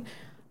like, I mean,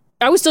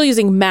 I was still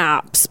using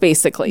maps,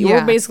 basically. Yeah.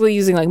 We're basically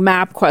using like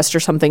MapQuest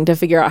or something to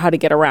figure out how to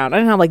get around. I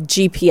didn't have like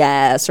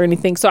GPS or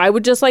anything. So I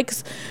would just like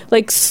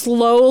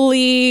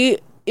slowly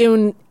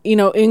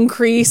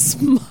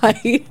increase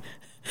my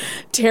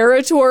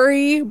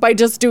territory by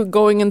just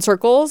going in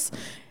circles.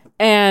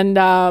 And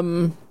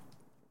by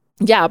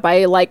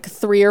like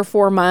 3 or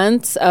 4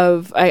 months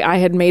of I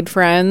had made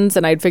friends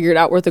and I'd figured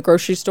out where the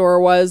grocery store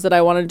was that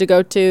I wanted to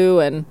go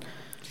to.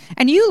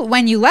 And you,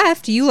 when you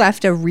left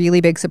a really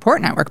big support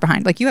network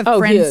behind. Like you have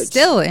friends huge.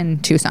 still in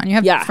Tucson. You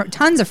have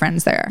tons of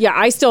friends there. Yeah,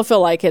 I still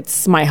feel like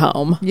it's my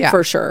home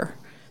for sure.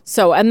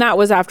 So, and that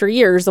was after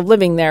years of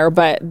living there.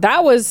 But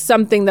that was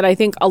something that I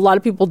think a lot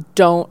of people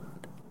don't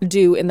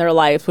do in their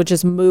lives, which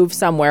is move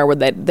somewhere where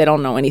they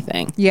don't know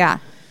anything. Yeah.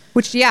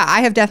 Which,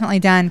 I have definitely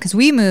done because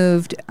we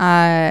moved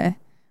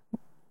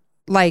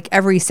like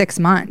every 6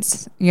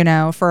 months,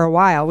 for a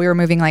while. We were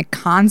moving like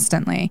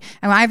constantly.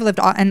 And I've lived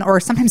or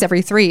sometimes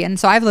every 3. And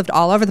so I've lived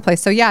all over the place.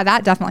 So yeah,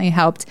 that definitely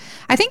helped.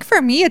 I think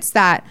for me, it's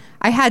that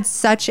I had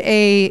such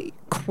a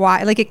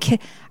quiet,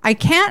 I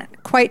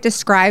can't quite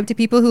describe to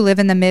people who live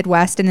in the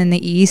Midwest and in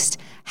the East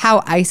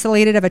how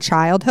isolated of a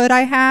childhood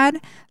I had.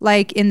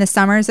 Like in the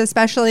summers,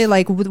 especially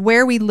like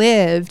where we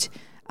lived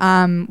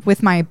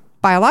with my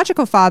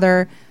biological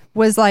father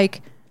was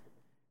like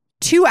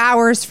 2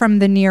 hours from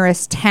the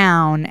nearest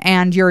town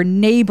and your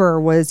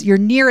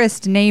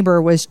nearest neighbor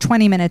was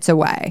 20 minutes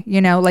away,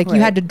 you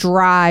had to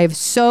drive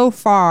so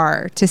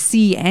far to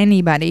see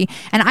anybody.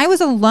 And I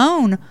was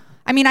alone.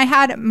 I mean, I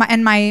had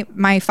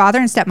my father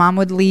and stepmom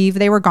would leave.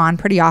 They were gone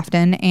pretty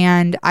often.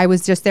 And I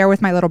was just there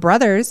with my little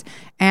brothers.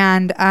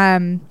 And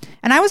I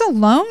was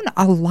alone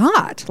a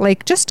lot,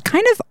 like just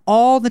kind of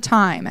all the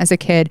time as a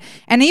kid.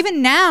 And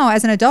even now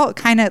as an adult,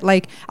 kind of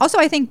like, also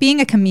I think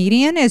being a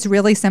comedian is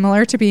really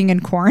similar to being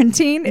in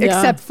quarantine,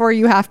 except for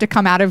you have to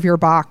come out of your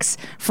box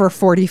for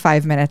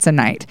 45 minutes a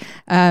night.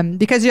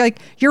 Because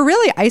you're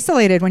really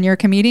isolated when you're a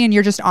comedian.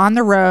 You're just on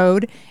the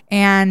road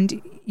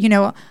and,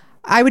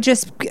 I would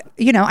just,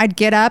 I'd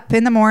get up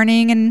in the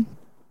morning and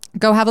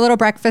go have a little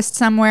breakfast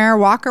somewhere,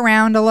 walk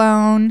around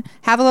alone,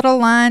 have a little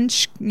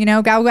lunch,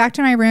 go back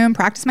to my room,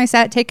 practice my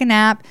set, take a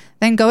nap,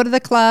 then go to the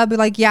club.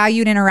 Like,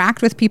 you'd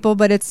interact with people,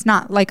 but it's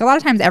not like a lot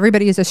of times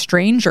everybody is a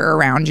stranger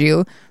around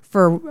you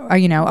for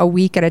a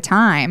week at a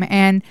time.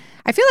 And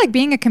I feel like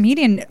being a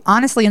comedian,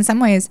 honestly, in some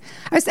ways,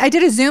 I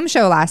did a Zoom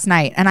show last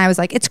night, and I was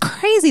like, it's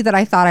crazy that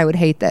I thought I would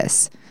hate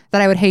this,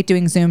 that I would hate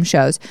doing Zoom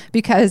shows,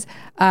 because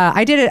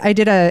I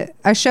did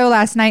a show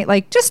last night,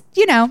 like just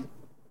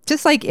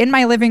like in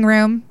my living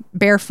room,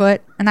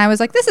 barefoot, and I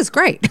was like, this is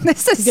great.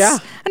 This is,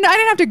 and I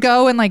didn't have to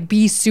go and like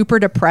be super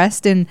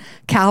depressed in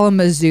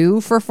Kalamazoo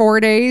for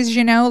 4 days,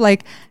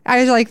 like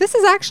I was like, this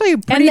is actually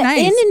pretty nice.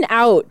 In and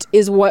out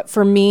is what,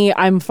 for me,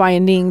 I'm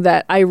finding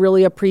that I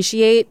really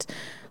appreciate.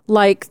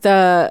 Like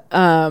it's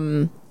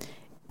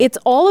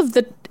all of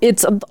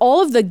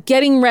the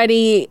getting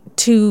ready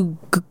to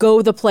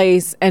go the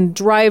place and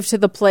drive to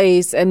the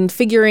place and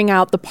figuring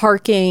out the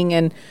parking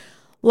and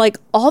like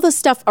all the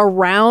stuff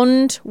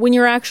around when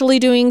you're actually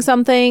doing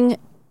something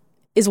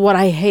is what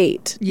I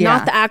hate,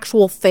 not the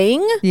actual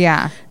thing.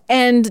 Yeah.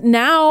 And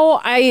now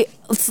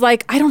it's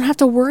like I don't have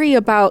to worry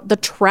about the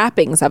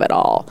trappings of it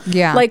all.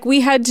 Yeah. Like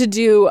we had to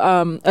do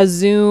a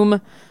Zoom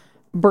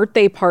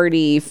birthday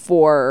party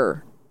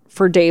for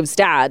Dave's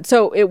dad.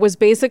 So it was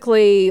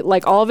basically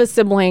like all of his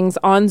siblings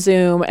on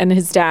Zoom and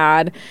his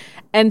dad.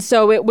 And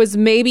so it was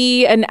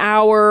maybe an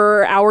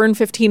hour and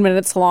 15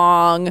 minutes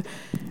long,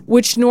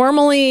 which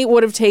normally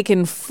would have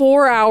taken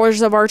 4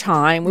 hours of our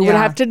time. We would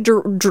have to,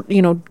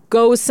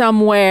 go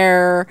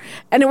somewhere.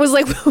 And it was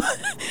like,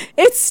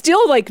 it's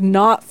still like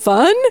not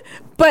fun,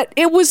 but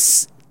it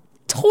was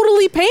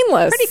totally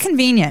painless. Pretty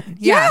convenient.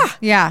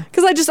 Yeah.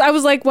 Because I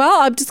was like,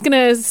 well, I'm just going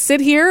to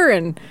sit here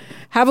and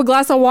have a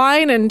glass of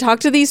wine and talk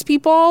to these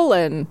people.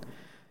 And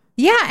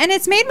and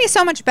it's made me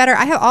so much better.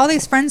 I have all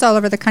these friends all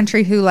over the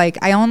country who like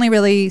I only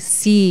really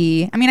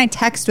see, I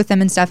text with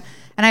them and stuff,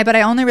 but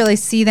I only really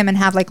see them and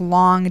have like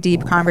long,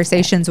 deep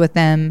conversations with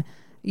them,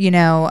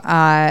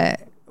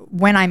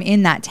 when I'm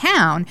in that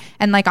town.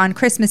 And like on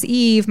Christmas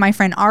Eve, my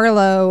friend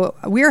Arlo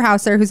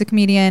Weirhauser, who's a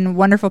comedian,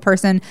 wonderful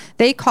person,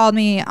 they called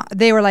me.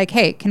 They were like,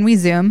 hey, can we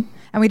Zoom?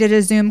 And we did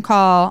a Zoom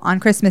call on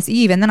Christmas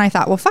Eve. And then I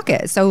thought, well, fuck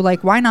it. So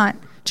like, why not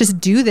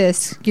just do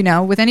this,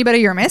 with anybody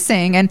you're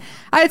missing? And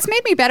it's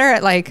made me better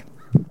at like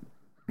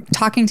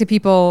talking to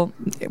people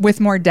with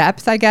more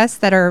depth, I guess,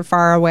 that are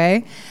far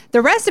away.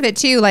 The rest of it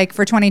too, like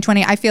for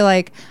 2020, I feel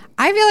like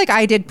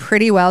I did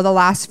pretty well the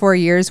last 4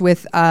 years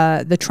with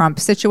the Trump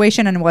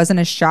situation and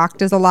wasn't as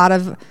shocked as a lot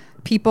of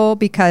people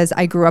because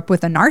I grew up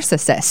with a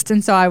narcissist.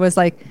 And so I was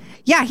like,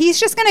 yeah, he's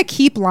just going to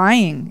keep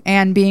lying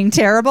and being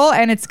terrible,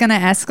 and it's going to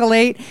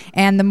escalate.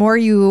 And the more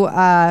you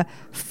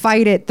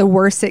fight it, the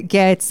worse it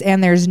gets.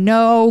 And there's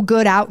no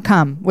good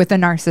outcome with a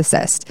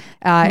narcissist.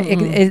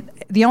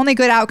 The only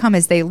good outcome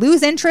is they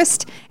lose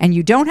interest and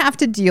you don't have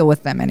to deal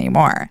with them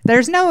anymore.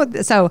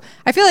 So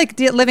I feel like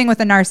living with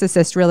a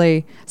narcissist,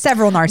 really,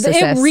 several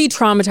narcissists. It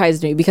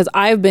re-traumatized me because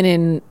I've been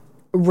in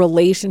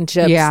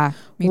relationships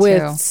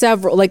with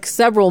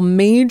several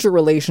major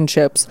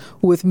relationships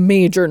with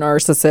major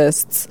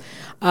narcissists.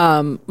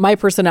 My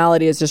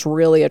personality is just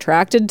really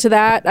attracted to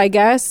that, I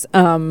guess.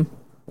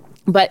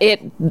 But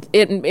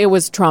it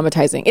was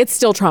traumatizing. It's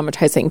still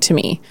traumatizing to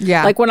me.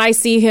 Yeah. Like when I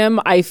see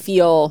him, I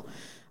feel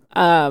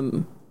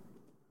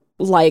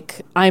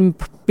like I'm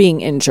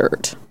being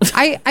injured.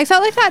 I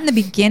felt like that in the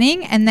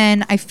beginning, and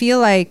then I feel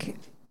like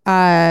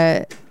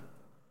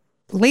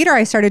later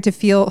I started to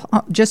feel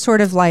just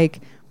sort of like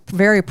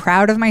very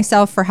proud of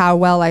myself for how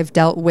well I've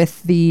dealt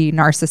with the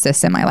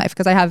narcissists in my life,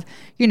 because I have,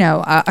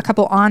 a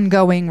couple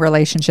ongoing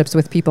relationships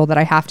with people that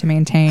I have to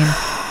maintain.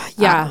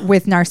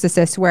 With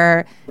narcissists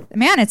where,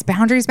 man, it's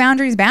boundaries,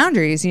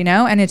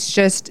 and it's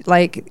just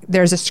like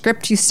there's a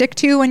script you stick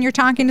to when you're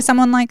talking to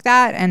someone like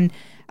that. And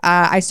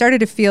I started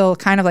to feel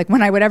kind of like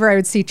whenever I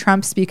would see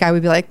Trump speak, I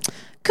would be like,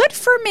 good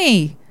for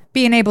me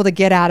being able to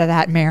get out of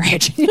that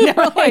marriage.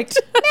 Like,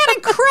 man,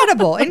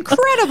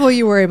 incredible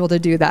you were able to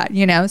do that,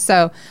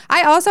 So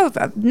I also,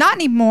 not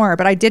anymore,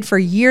 but I did for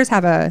years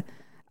have a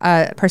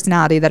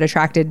personality that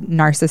attracted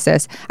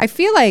narcissists. I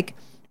feel like,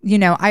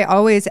 I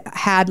always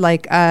had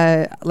like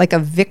a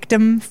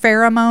victim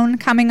pheromone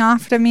coming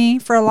off of me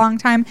for a long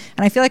time.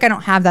 And I feel like I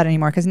don't have that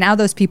anymore because now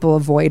those people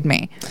avoid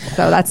me.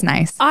 So that's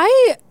nice.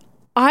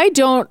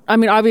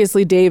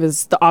 Obviously Dave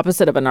is the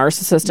opposite of a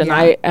narcissist, and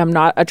I am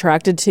not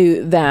attracted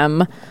to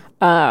them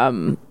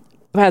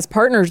as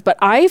partners, but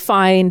I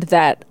find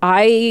that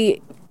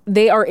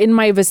they are in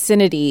my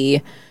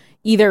vicinity,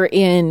 either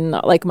in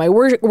like my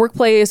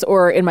workplace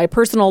or in my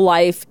personal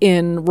life,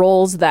 in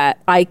roles that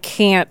I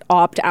can't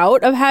opt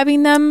out of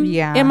having them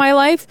in my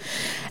life.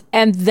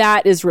 And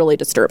that is really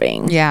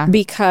disturbing. Yeah.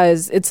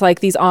 Because it's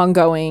like these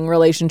ongoing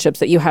relationships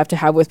that you have to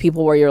have with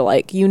people where you're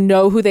like,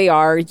 who they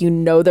are,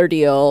 their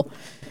deal,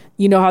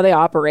 how they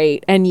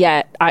operate. And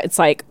yet it's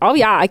like, oh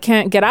yeah, I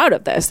can't get out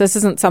of this. This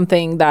isn't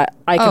something that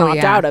I can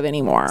opt out of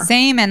anymore.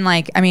 Same. And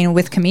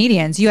with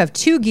comedians, you have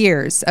two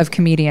gears of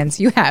comedians.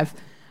 You have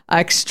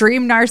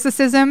extreme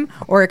narcissism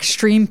or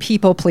extreme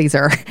people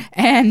pleaser.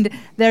 And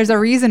there's a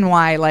reason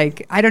why,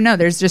 I don't know,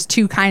 there's just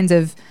two kinds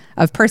of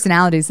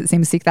personalities that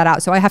seem to seek that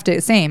out. So I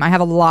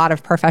have a lot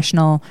of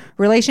professional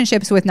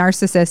relationships with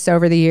narcissists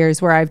over the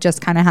years where I've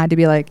just kind of had to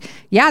be like,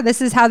 yeah,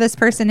 this is how this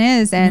person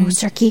is. And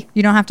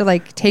you don't have to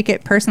like take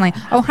it personally.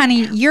 Oh,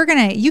 honey, you're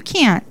going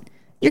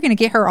to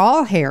get her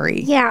all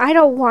hairy. Yeah, I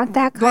don't want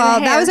that kind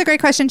of hair. That was a great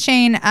question,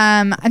 Shane.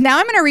 Now I'm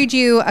going to read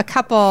you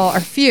a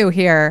few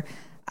here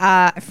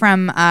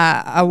from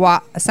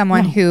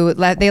someone who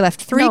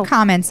left 3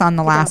 comments on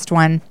the last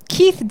one.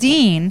 Keith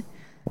Dean.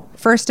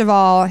 First of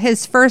all,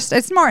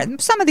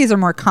 some of these are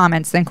more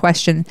comments than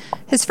questions.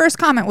 His first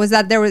comment was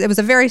that it was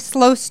a very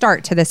slow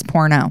start to this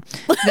porno,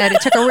 that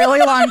it took a really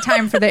long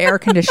time for the air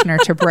conditioner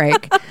to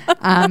break.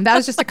 That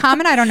was just a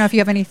comment. I don't know if you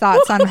have any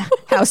thoughts on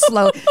how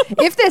slow.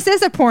 If this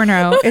is a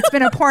porno, it's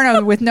been a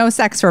porno with no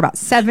sex for about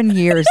 7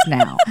 years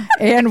now.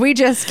 And we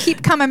just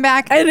keep coming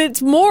back. And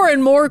it's more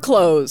and more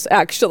clothes,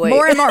 actually.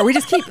 More and more. We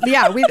just keep,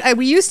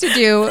 we used to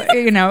do,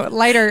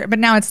 lighter, but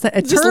now it's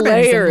turbans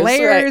layers, and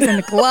layers right.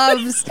 and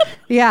gloves.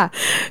 Yeah.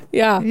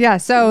 Yeah.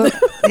 So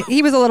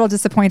he was a little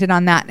disappointed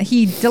on that.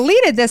 He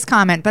deleted this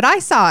comment, but I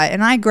saw it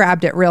and I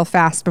grabbed it real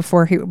fast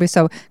before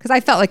because I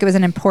felt like it was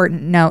an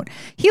important note.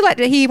 He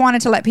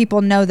wanted to let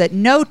people know that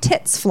no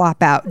tits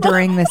flop out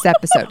during this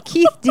episode.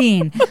 Keith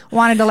Dean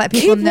wanted to let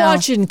people know. Keep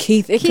watching,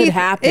 Keith. It could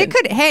happen.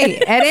 Hey,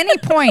 at any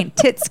point,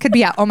 tits could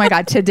be out. Oh my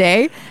God.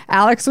 Today,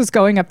 Alex was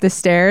going up the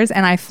stairs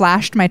and I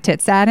flashed my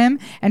tits at him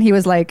and he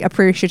was like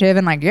appreciative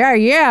and like,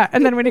 yeah.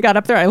 And then when he got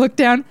up there, I looked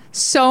down,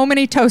 so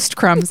many toast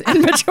crumbs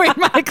in between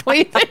my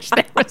cleavage.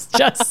 There was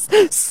just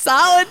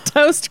solid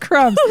toast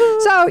crumbs.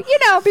 So,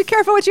 be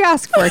careful what you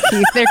ask for,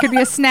 Keith. There could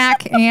be a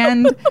snack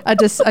and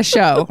a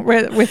show.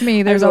 With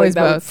me, there's always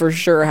that both. Would for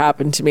sure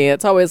happen to me.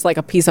 It's always like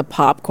a piece of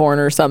popcorn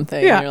or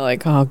something. Yeah. And you're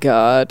like, oh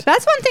God.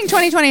 That's one thing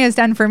 2020 has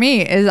done for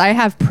me is I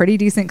have pretty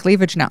decent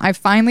cleavage now. I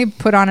finally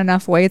put on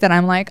enough weight that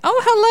I'm like,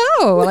 oh,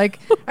 hello. Like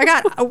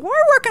we're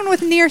working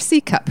with near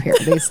C cup here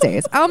these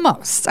days.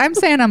 Almost. I'm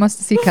saying almost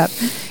a C cup.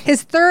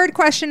 His third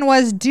question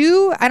was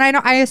and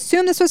I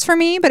assume this was for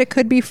me, but it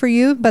could be for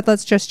you, but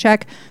let's just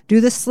check.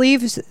 Do the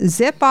sleeves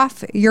zip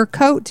off your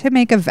coat to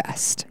make a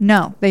vest?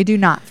 No, they do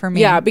not for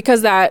me. Yeah,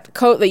 because that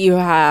coat that you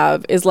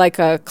have is like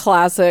a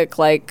classic,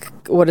 like,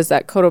 what is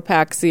that,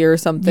 Cotopaxi or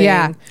something?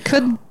 Yeah,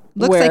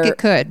 looks like it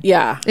could.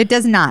 Yeah. It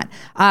does not.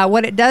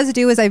 What it does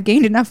do is I've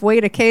gained enough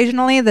weight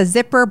occasionally. The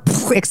zipper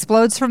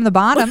explodes from the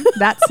bottom.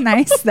 That's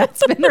nice.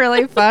 That's been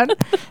really fun.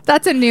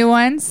 That's a new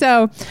one.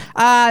 So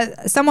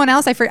someone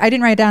else, I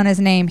didn't write down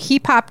his name. He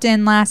popped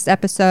in last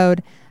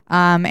episode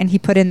and he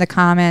put in the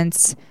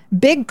comments,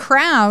 big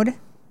crowd,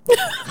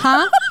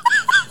 huh?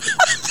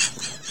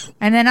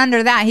 And then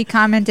under that, he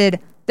commented,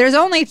 there's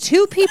only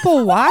 2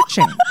 people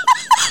watching.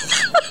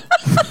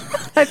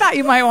 I thought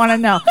you might want to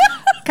know.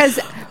 Because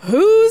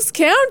who's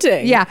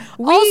counting? Yeah.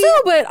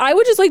 But I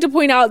would just like to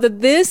point out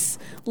that this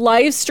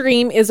live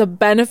stream is a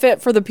benefit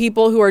for the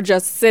people who are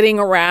just sitting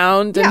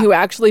around and who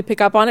actually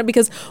pick up on it,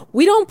 because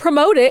we don't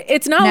promote it.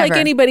 It's not like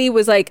anybody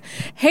was like,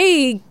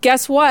 hey,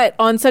 guess what?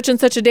 On such and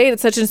such a date at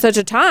such and such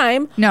a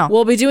time,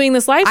 we'll be doing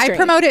this live stream. I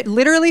promote it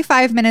literally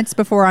 5 minutes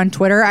before on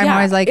Twitter. I'm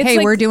always like, hey,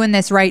 we're doing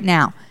this right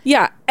now.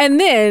 Yeah. And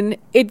then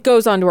it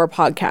goes onto our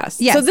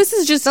podcast. Yes. So this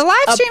is just the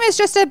live stream is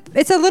just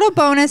it's a little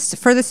bonus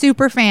for the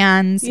super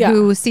fans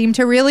who seem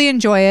to really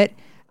enjoy it.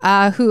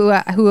 Who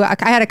I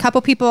had a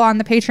couple people on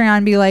the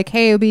Patreon be like,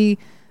 hey, we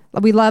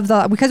love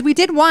because we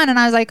did one and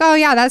I was like, oh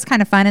yeah, that's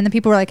kind of fun. And the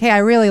people were like, hey, I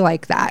really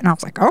like that. And I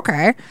was like,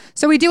 okay.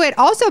 So we do it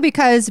also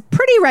because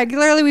pretty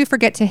regularly we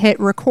forget to hit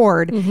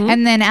record. Mm-hmm.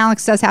 And then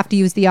Alex does have to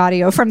use the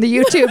audio from the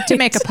YouTube to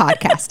make a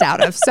podcast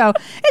out of. So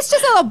it's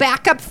just a little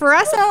backup for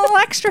us and a little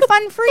extra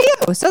fun for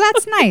you. So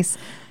that's nice.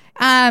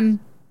 Someone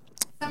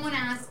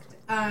asked,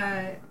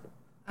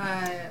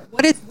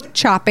 what is wood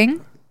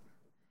chopping?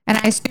 And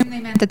I assume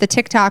they meant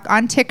that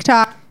on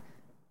TikTok,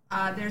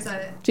 there's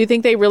a... Do you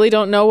think they really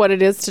don't know what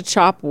it is to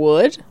chop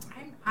wood?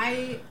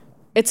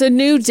 It's a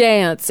new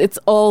dance. It's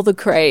all the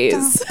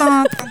craze.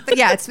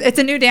 Yeah, it's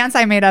a new dance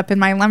I made up in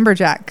my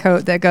lumberjack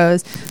coat that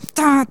goes...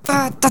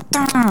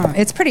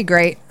 It's pretty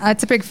great.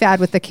 It's a big fad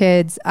with the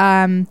kids.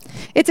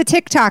 It's a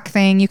TikTok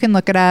thing. You can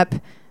look it up.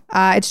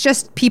 It's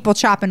just people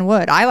chopping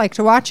wood. I like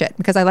to watch it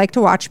because I like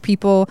to watch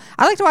people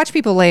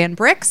lay in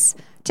bricks.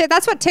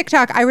 That's what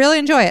TikTok, I really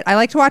enjoy it. I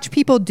like to watch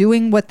people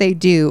doing what they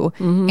do.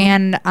 Mm-hmm.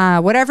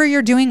 And whatever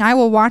you're doing, I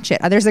will watch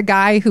it. There's a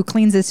guy who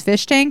cleans his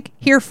fish tank.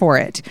 Here for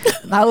it.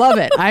 I love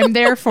it. I'm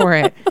there for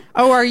it.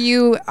 Oh, are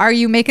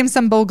you making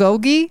some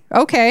bulgogi?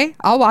 Okay,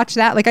 I'll watch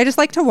that. Like, I just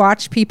like to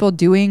watch people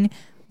doing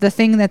the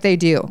thing that they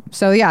do.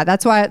 So yeah,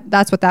 that's what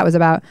that was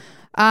about.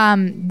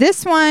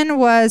 This one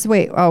was,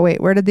 wait,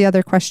 where did the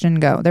other question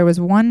go? There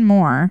was one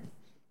more.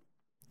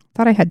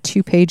 Thought I had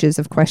 2 pages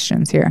of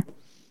questions here.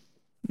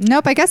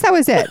 Nope, I guess that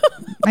was it.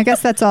 I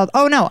guess that's all.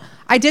 Oh, no.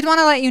 I did want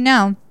to let you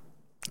know,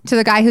 to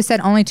the guy who said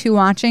only 2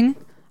 watching,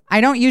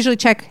 I don't usually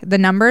check the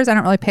numbers. I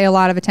don't really pay a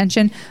lot of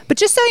attention. But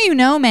just so you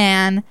know,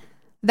 man,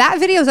 that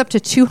video is up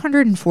to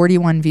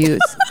 241 views.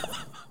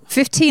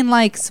 15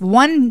 likes,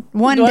 one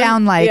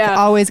down like. Yeah.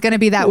 Always going to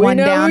be that one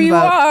down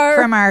vote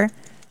from our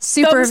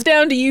Thumbs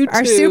down to YouTube,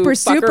 our super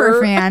fucker.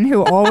 fan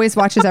who always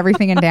watches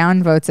everything and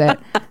downvotes it,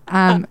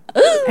 and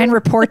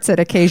reports it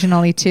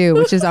occasionally too,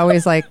 which is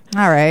always like,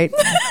 all right.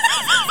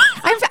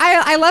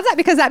 I love that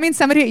because that means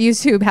somebody at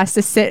YouTube has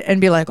to sit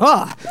and be like,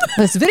 oh,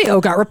 this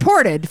video got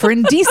reported for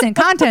indecent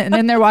content, and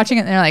then they're watching it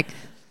and they're like,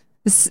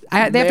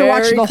 they have to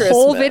watch the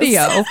whole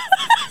video.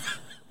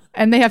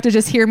 And they have to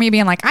just hear me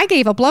being like, I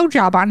gave a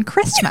blowjob on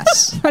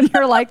Christmas. And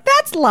you're like,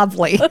 that's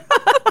lovely.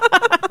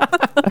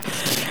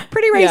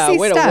 Pretty racy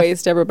way stuff. to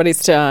waste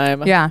everybody's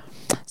time. Yeah.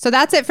 So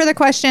that's it for the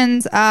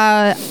questions.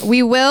 I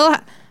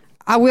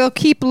will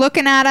keep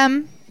looking at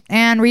them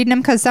and reading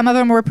them because some of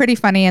them were pretty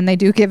funny and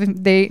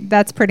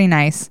that's pretty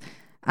nice.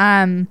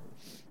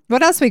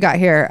 What else we got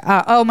here?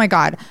 Oh my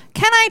God.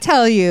 Can I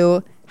tell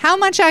you how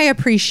much I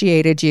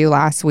appreciated you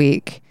last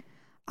week?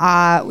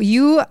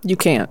 You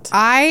can't.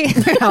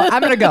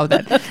 I'm gonna go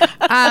then.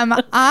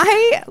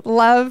 I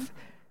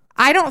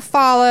don't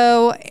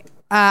follow.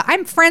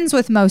 I'm friends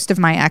with most of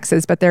my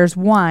exes, but there's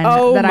one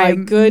that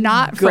I'm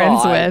not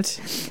friends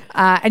with.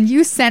 And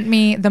you sent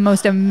me the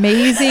most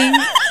amazing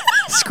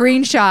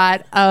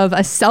screenshot of a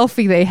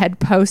selfie they had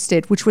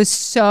posted, which was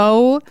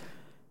so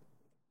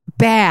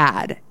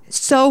bad.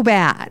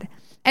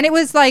 And it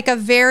was like a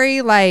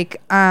very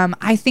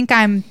I think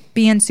I'm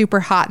being super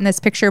hot in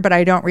this picture, but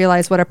I don't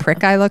realize what a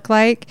prick I look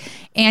like.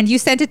 And you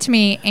sent it to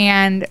me,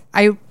 and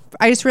I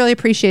just really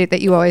appreciate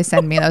that you always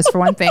send me those for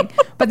one thing.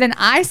 But then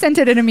I sent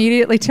it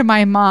immediately to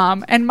my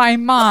mom, and my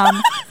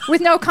mom,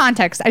 with no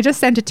context, I just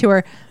sent it to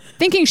her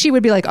thinking she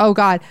would be like, oh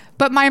God.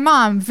 But my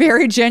mom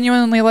very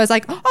genuinely was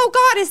like, oh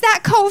God, is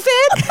that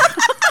COVID?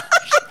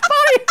 She thought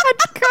I had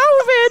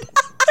COVID.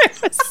 It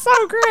was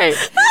so great.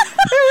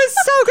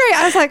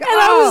 I was like,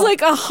 I was like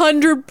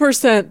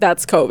 100%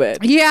 that's COVID.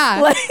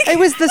 Yeah. It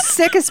was the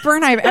sickest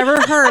burn I've ever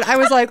heard. I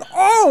was like,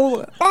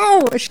 oh.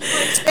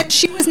 And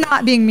she was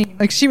not being mean.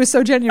 Like, she was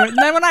so genuine. And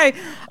then when I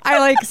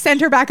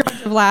sent her back a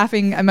bunch of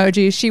laughing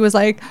emojis, she was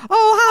like,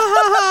 oh, ha,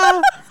 ha,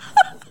 ha.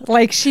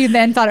 Like, she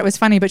then thought it was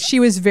funny, but she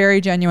was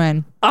very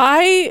genuine.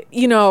 Every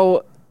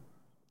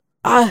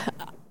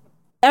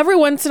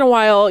once in a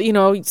while,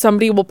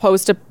 somebody will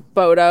post a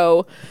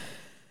photo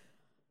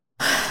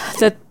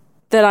that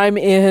I'm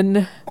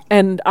in,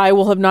 and I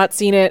will have not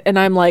seen it, and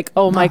I'm like,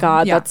 oh my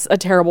God, that's a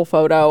terrible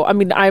photo. I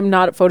mean, I'm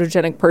not a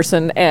photogenic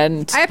person,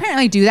 and I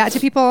apparently do that to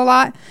people a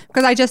lot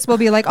because I just will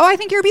be like, oh, I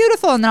think you're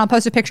beautiful, and then I'll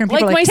post a picture and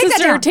people are like, my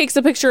sister takes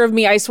a picture of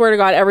me, I swear to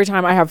God, every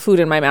time I have food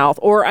in my mouth,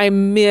 or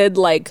I'm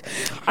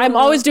I'm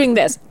always doing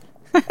this.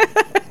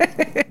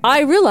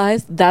 I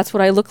realize that's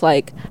what I look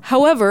like.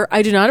 However,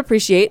 I do not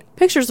appreciate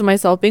pictures of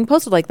myself being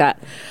posted like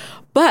that.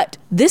 But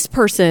this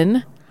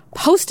person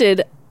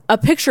posted a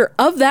picture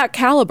of that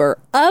caliber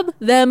of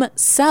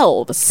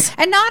themselves,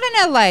 and not in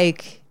a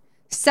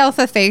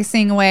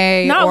self-effacing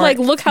way. Not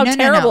look how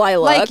terrible I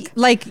look.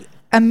 Like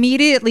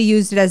immediately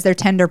used it as their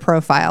Tinder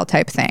profile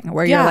type thing,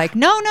 where you're like,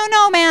 no,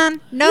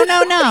 man, no,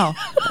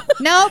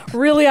 nope,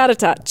 really out of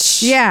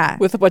touch. Yeah,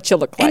 with what you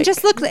look like, and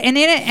just look, and in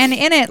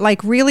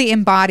it, really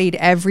embodied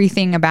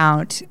everything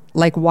about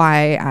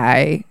why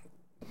I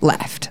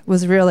left.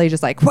 Was really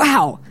just like,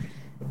 wow.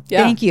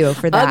 Yeah. Thank you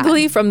for that.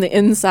 Ugly from the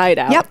inside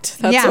out. Yep.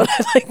 That's what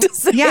I like to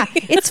say. Yeah.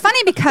 It's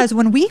funny because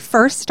when we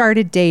first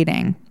started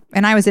dating,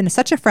 and I was in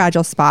such a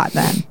fragile spot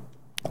then,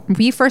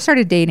 we first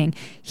started dating,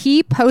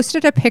 he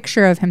posted a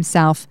picture of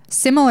himself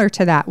similar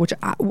to that, which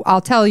I'll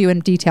tell you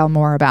in detail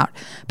more about.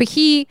 But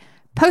he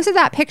posted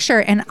that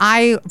picture, and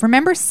I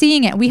remember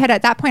seeing it. We had,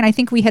 at that point, I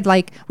think we had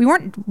we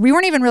weren't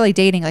even really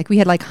dating. We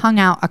had hung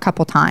out a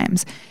couple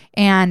times.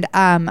 And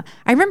I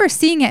remember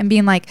seeing it and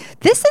being like,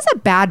 this is a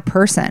bad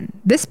person.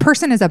 This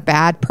person is a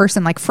bad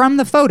person. From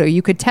the photo,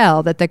 you could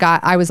tell that the guy,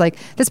 I was like,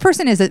 this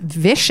person is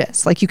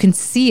vicious. You can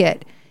see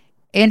it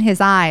in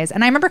his eyes.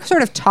 And I remember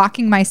sort of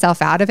talking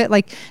myself out of it. No.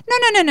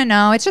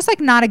 It's just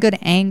not a good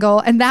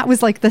angle. And that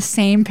was the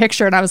same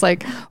picture. And I was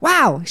like,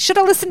 wow, should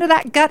have listened to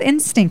that gut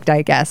instinct,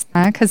 I guess.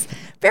 Because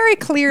very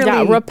clearly.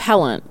 Yeah,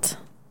 repellent.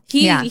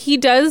 He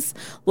does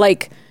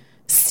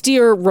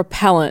steer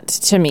repellent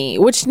to me,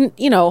 which,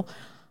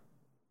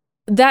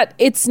 that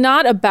it's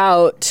not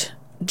about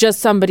just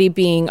somebody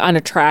being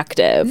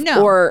unattractive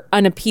or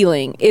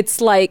unappealing. It's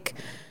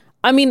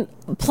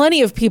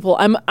plenty of people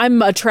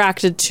I'm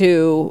attracted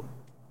to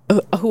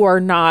who are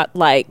not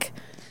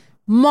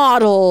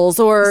models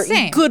or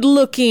good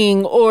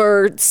looking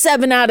or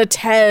 7 out of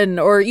 10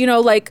 or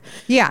I'm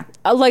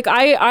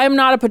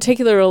not a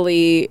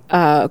particularly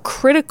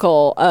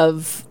critical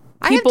of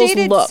I have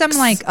dated looks. some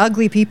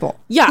ugly people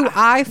who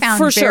I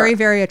found very,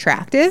 very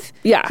attractive.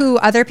 Yeah. Who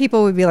other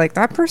people would be like,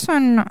 that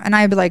person. And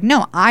I'd be like,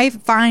 no, I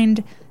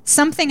find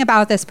something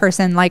about this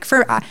person.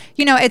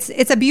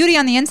 It's a beauty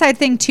on the inside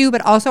thing too,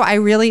 but also I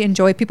really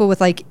enjoy people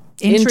with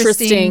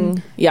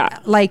interesting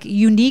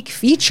unique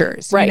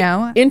features,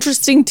 right?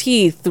 Interesting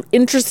teeth,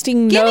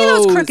 interesting nose. Give me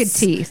those crooked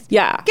teeth.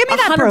 Yeah. Give me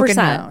that 100%. broken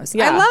nose.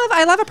 Yeah.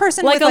 I love a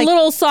person with a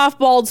little soft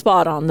bald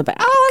spot on the back.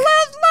 Oh,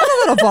 I love a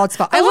little bald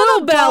spot. a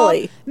little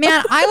belly.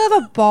 Man, I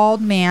love a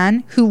bald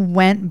man who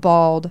went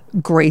bald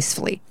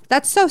gracefully.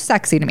 That's so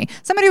sexy to me.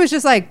 Somebody was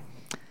just like,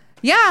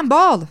 Yeah, I'm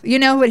bald. You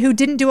know, who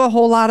didn't do a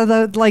whole lot of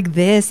the like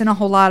this and a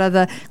whole lot of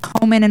the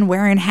combing and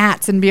wearing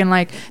hats and being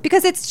like,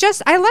 because it's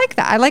just, I like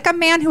that. I like a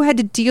man who had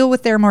to deal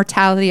with their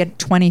mortality at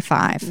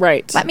 25.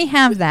 Right. Let me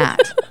have that.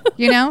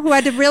 You know, who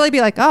had to really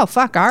be like, oh,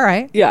 fuck, all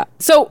right. Yeah.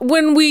 So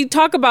when we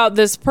talk about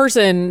this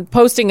person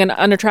posting an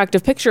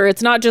unattractive picture,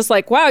 it's not just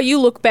like, wow, you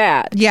look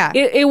bad. Yeah.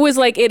 It was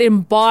like it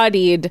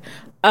embodied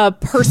a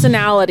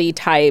personality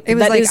type It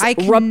was that like,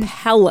 is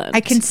repellent. I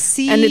can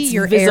see and it's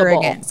your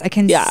visible. arrogance. I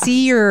can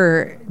see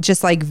your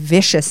just like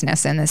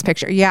viciousness in this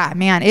picture. Yeah,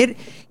 man, it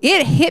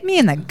hit me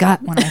in the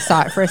gut when I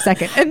saw it for a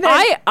second. And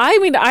then, I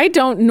mean, I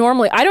don't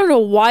know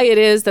why it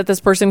is that this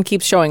person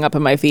keeps showing up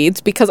in my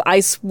feeds, because I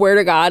swear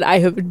to God, I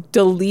have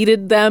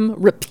deleted them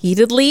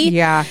repeatedly.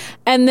 Yeah.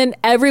 And then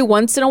every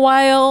once in a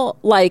while,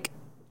 like,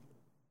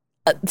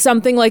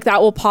 something like that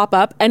will pop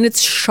up, and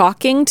it's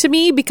shocking to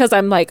me because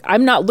I'm like,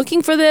 I'm not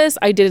looking for this.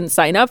 I didn't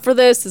sign up for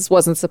this. This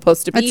wasn't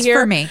supposed to be it's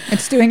here. for me.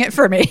 It's doing it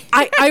for me.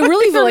 I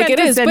really feel like it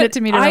is. Send but it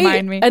to me to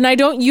remind me. And I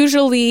don't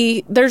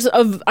usually.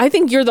 I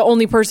think you're the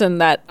only person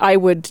that I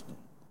would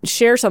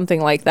share something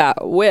like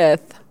that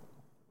with.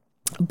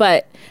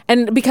 But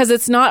because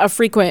it's not a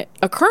frequent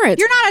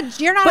occurrence,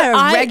 You're not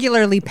a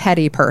regularly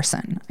petty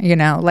person. You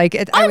know, like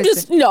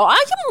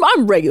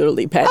I'm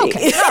regularly petty.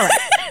 Okay, all right.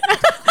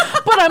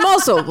 But I'm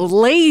also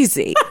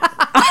lazy.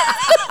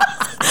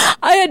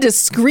 I had to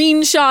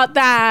screenshot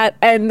that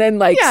and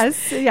then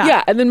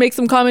and then make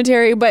some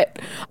commentary. But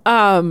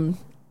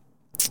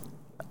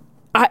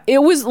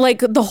it was like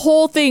the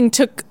whole thing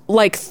took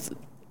like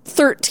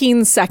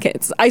 13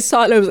 seconds. I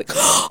saw it and I was like,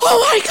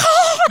 oh my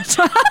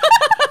God.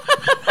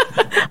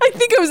 I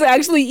think I was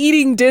actually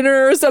eating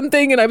dinner or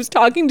something, and I was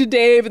talking to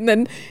Dave, and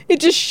then it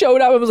just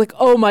showed up. I was like,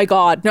 oh my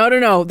God,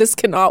 no, this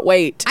cannot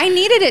wait. I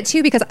needed it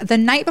too, because the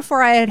night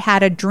before I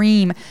had a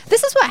dream.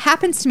 This is what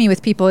happens to me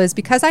with people, is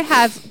because I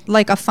have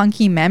like a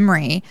funky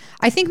memory.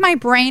 I think my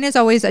brain is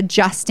always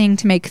adjusting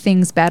to make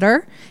things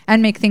better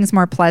and make things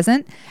more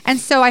pleasant. And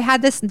so I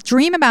had this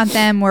dream about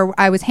them where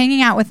I was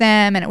hanging out with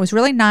them, and it was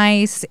really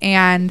nice.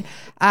 And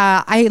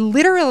I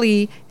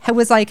literally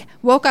was like,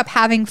 woke up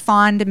having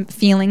fond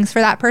feelings for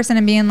that person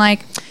and being like,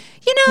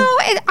 you know,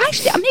 maybe I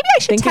should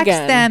Think text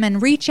again. them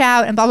and reach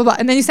out and blah, blah, blah.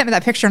 And then you sent me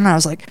that picture and I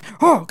was like,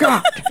 oh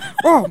God,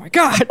 oh my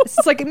God.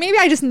 It's like, maybe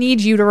I just need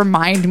you to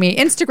remind me.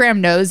 Instagram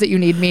knows that you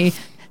need me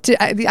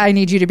to, I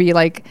need you to be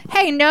like,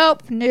 hey, no,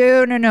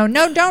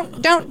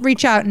 don't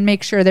reach out and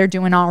make sure they're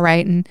doing all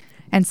right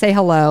and say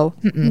hello.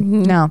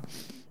 No.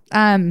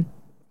 Well,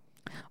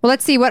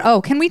 let's see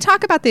can we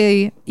talk about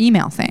the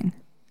email thing?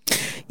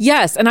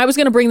 Yes, and I was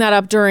going to bring that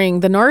up during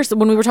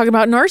when we were talking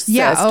about narcissists.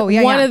 Yeah. Oh,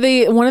 yeah. One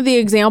of the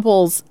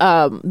examples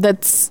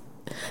that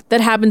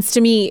happens to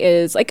me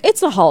is like,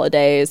 it's the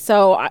holidays,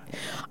 so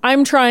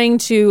I'm trying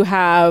to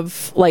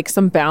have like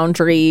some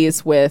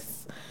boundaries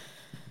with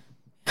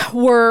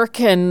work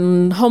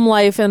and home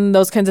life and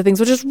those kinds of things,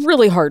 which is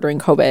really hard during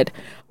COVID.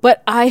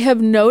 But I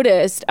have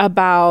noticed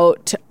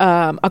about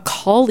a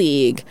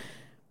colleague.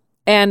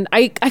 And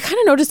I kind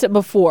of noticed it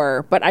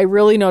before, but I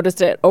really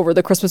noticed it over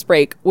the Christmas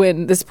break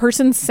when this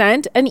person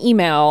sent an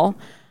email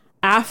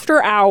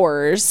after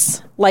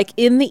hours, like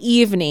in the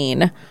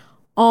evening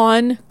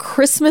on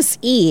Christmas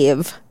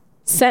Eve,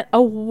 sent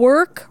a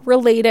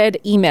work-related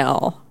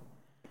email.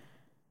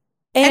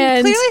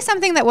 And clearly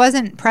something that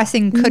wasn't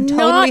pressing could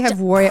totally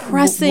have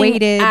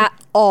waited at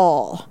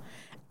all.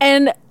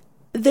 And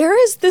there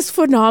is this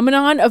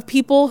phenomenon of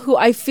people who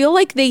I feel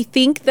like they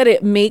think that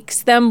it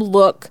makes them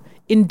look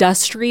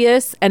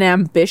industrious and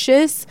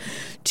ambitious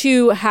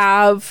to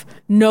have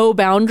no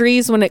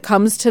boundaries when it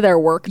comes to their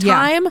work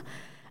time.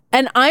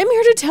 And I'm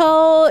here to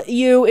tell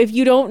you, if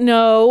you don't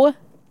know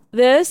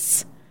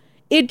this,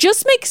 it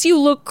just makes you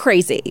look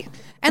crazy.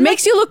 And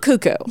makes you look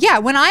cuckoo. Yeah,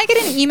 when I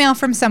get an email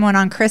from someone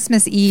on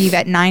Christmas Eve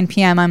at 9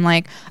 p.m., I'm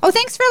like, oh,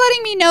 thanks for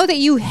letting me know that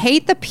you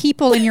hate the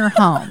people in your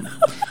home.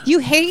 You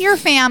hate your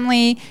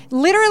family.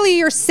 Literally,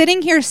 you're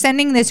sitting here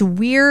sending this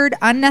weird,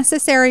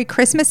 unnecessary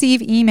Christmas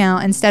Eve email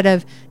instead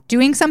of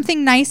doing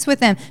something nice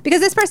with them, because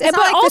this person. It's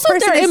but not like also,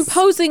 this person they're is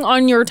imposing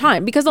on your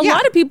time, because a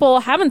lot of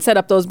people haven't set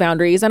up those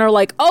boundaries and are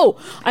like, "Oh,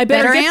 I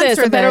better get this.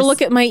 I better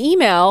look at my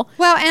email."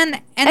 Well,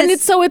 and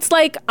it's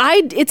like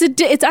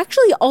it's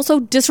actually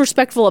also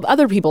disrespectful of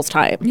other people's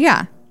time.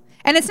 Yeah,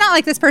 and it's not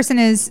like this person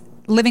is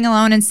living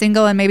alone and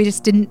single and maybe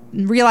just didn't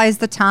realize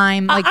the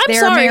time. Like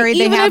they're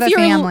married, they have a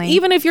family.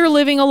 Even if you're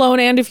living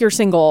alone and if you're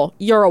single,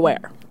 you're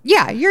aware.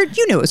 Yeah, you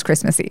knew it was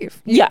Christmas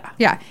Eve. Yeah.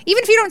 Even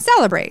if you don't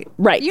celebrate,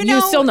 right? You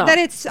still know that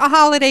it's a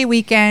holiday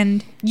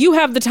weekend. You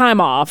have the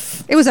time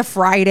off. It was a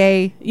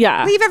Friday.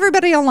 Yeah, leave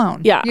everybody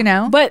alone.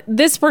 Yeah, But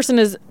this person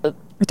is.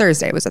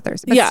 Thursday. It was a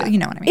Thursday. But you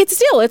know what I mean. It's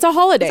a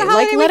holiday. Like,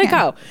 let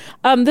weekend.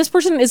 it go. This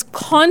person is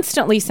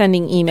constantly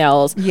sending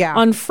emails.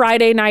 On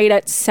Friday night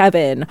at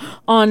 7.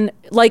 On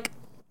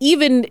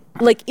even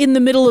in the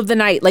middle of the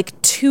night, like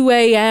 2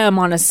 a.m.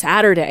 on a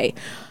Saturday.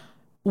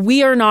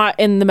 We are not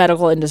in the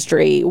medical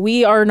industry.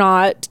 We are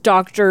not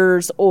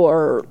doctors,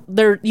 or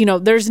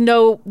there's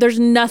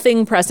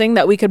nothing pressing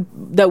that we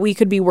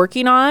could be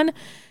working on.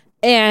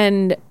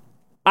 And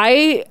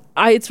I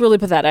it's really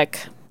pathetic.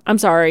 I'm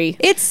sorry.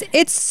 It's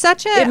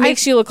such a. It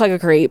makes you look like a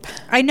creep.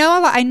 I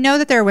know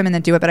that there are women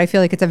that do it, but I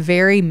feel like it's a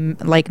very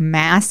like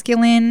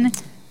masculine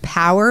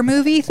power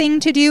movie thing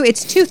to do.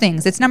 It's two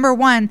things. It's number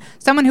one,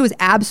 someone who is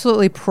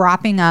absolutely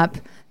propping up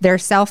their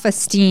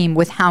self-esteem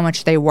with how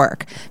much they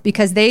work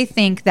because they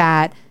think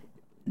that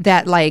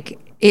like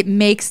it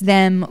makes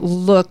them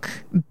look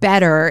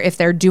better if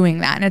they're doing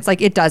that. And it's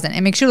like, it doesn't.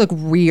 It makes you look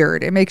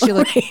weird. It makes you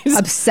look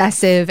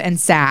obsessive and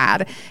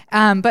sad.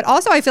 But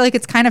also I feel like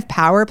it's kind of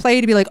power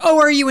play to be like, oh,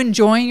 are you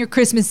enjoying your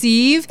Christmas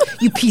Eve?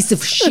 You piece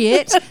of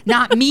shit.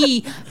 Not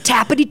me.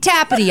 Tappity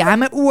tappity.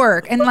 I'm at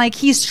work. And like,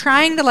 he's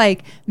trying to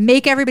like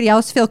make everybody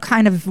else feel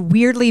kind of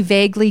weirdly,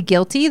 vaguely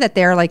guilty that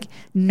they're like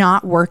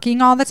not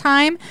working all the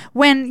time.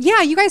 When,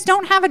 yeah, you guys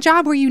don't have a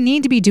job where you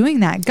need to be doing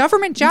that.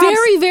 Government jobs.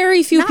 Very,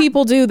 very few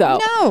people do though.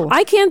 No.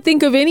 I can't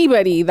think of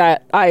anybody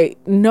that I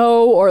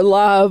know or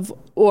love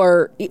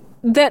or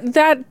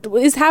that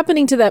is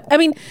happening to them. I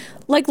mean,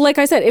 like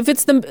I said,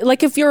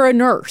 if you're a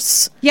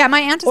nurse. Yeah,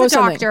 my aunt is a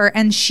doctor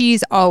and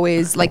she's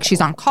always like,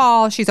 she's on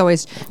call. She's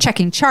always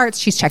checking charts.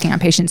 She's checking on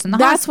patients in the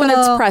hospital. That's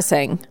when it's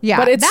pressing. Yeah,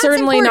 but it's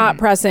certainly important. not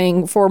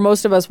pressing for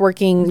most of us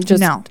working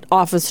just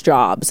office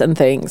jobs and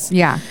things.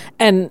 Yeah.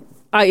 And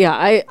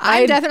I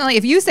definitely,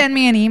 if you send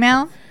me an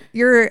email,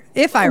 what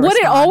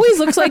it always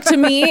looks like to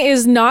me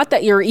is not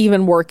that you're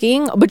even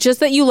working, but just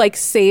that you like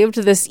saved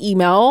this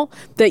email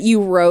that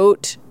you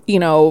wrote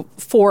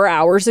 4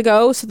 hours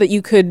ago so that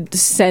you could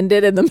send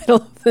it in the middle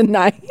of the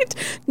night.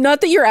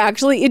 Not that you're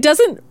actually, it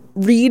doesn't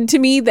read to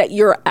me that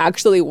you're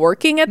actually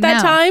working at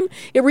that time.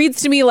 It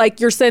reads to me like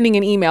you're sending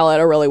an email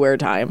at a really weird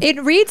time.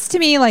 It reads to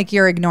me like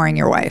you're ignoring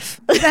your wife.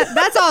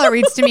 That's all it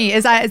reads to me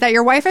is that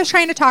your wife is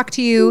trying to talk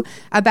to you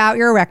about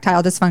your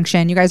erectile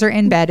dysfunction. You guys are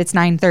in bed. It's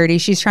 9:30.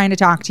 She's trying to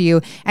talk to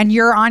you and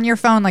you're on your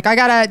phone like, I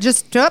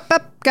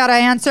gotta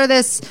answer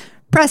this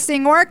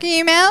pressing work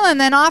email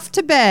and then off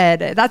to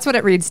bed. That's what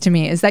it reads to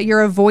me, is that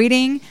you're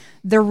avoiding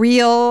the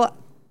real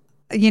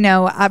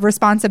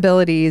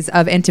responsibilities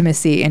of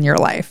intimacy in your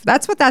life.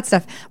 That's what that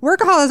stuff.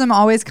 Workaholism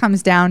always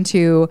comes down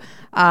to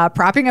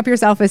propping up your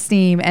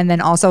self-esteem and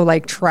then also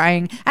like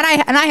trying. And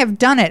I have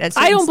done it at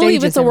certain I don't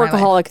believe stages it's a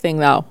workaholic thing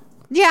though.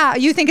 Yeah,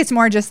 you think it's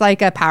more just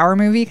like a power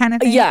movie kind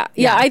of thing? Yeah.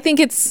 I think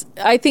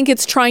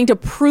it's trying to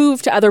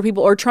prove to other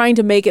people or trying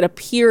to make it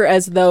appear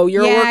as though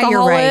you're a workaholic.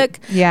 You're right.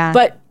 Yeah,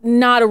 but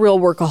not a real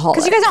workaholic.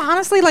 Because you guys don't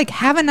honestly like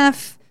have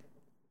enough.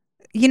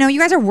 You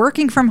guys are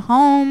working from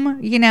home.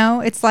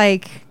 It's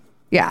like.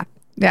 Yeah.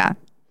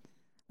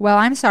 Well,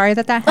 I'm sorry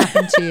that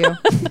happened to you.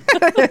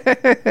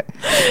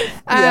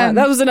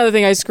 That was another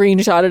thing I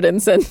screenshotted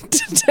and sent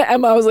to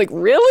Emma. I was like,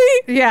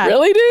 really? Yeah.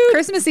 Really, dude?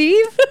 Christmas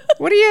Eve?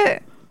 What are you...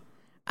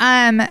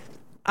 Did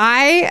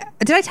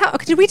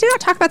we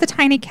talk about the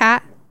tiny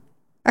cat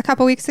a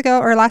couple weeks ago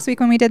or last week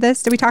when we did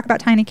this? Did we talk about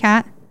tiny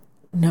cat?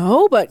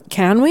 No, but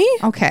can we?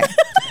 Okay.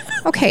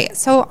 Okay,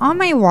 so on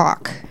my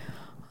walk,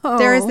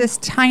 there is this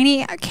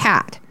tiny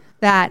cat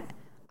that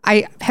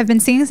I have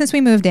been seeing since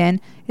we moved in.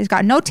 It's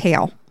got no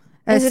tail.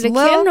 Is it a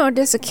kitten or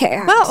just a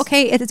cat? Well,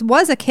 okay, it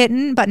was a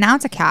kitten, but now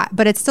it's a cat.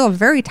 But it's still a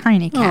very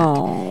tiny cat.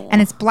 Aww.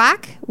 And it's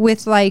black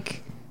with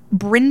like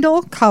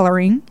brindle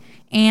coloring.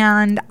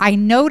 And I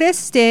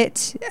noticed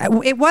it.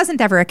 It wasn't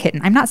ever a kitten.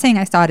 I'm not saying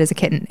I saw it as a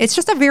kitten. It's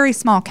just a very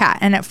small cat.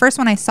 And at first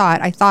when I saw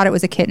it, I thought it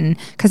was a kitten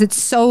because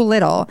it's so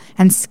little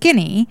and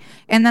skinny.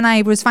 And then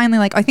I was finally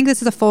like, I think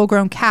this is a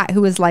full-grown cat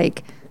who is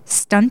like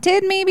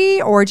stunted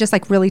maybe, or just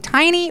like really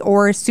tiny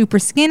or super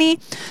skinny.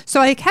 So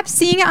I kept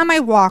seeing it on my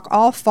walk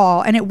all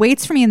fall, and it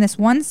waits for me in this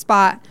one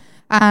spot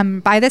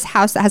by this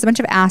house that has a bunch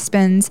of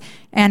aspens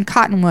and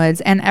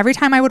cottonwoods. And every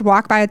time I would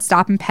walk by, I'd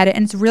stop and pet it,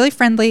 and it's really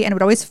friendly, and it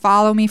would always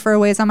follow me for a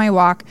ways on my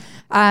walk.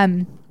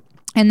 And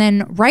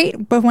then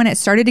but when it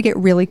started to get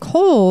really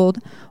cold,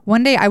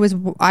 one day I was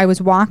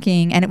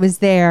walking and it was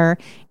there,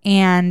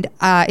 and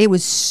it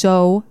was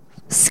so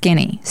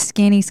skinny.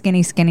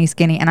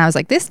 And I was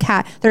like, this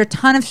cat, there are a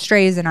ton of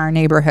strays in our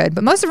neighborhood,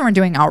 but most of them are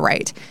doing all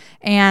right.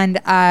 And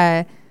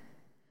I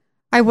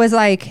was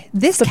like,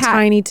 this cat,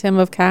 tiny Tim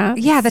of cats.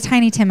 Yeah, the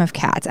tiny Tim of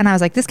cats. And I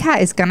was like, this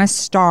cat is gonna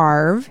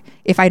starve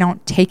if I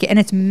don't take it. And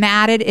it's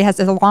matted. It has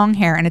long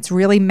hair, and it's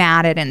really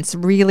matted, and it's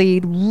really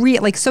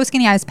like so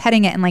skinny. I was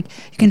petting it, and like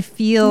you can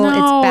feel its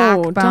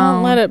backbone.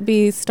 Don't let it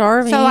be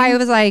starving. So I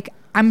was like,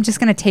 I'm just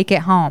gonna take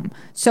it home.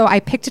 So I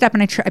picked it up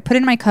and I put it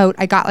in my coat.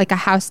 I got like a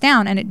house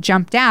down, and it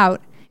jumped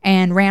out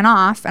and ran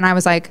off. And I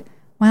was like,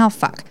 well,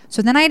 fuck.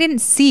 So then I didn't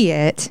see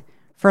it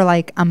for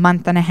like a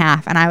month and a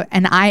half. And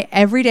I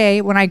every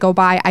day when I go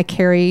by, I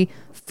carry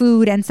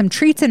food and some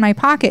treats in my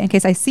pocket in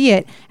case I see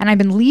it. And I've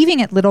been leaving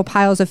it little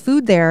piles of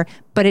food there,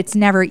 but it's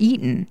never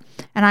eaten.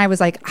 And I was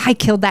like, I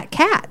killed that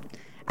cat.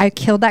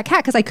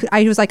 Because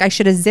I was like, I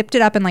should have zipped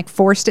it up and like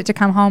forced it to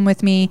come home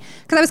with me.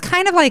 Because I was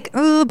kind of like,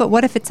 oh, but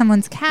what if it's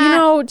someone's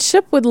cat?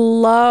 Chip would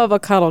love a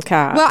cuddle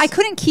cat. Well, I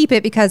couldn't keep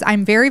it because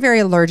I'm very, very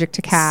allergic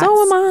to cats.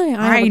 So am I.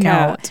 I have a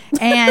cat.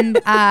 And,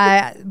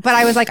 but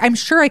I was like, I'm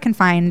sure I can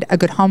find a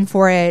good home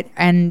for it.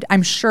 And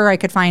I'm sure I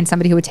could find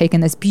somebody who would take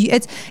in this.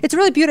 It's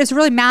really beautiful. It's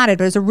really matted,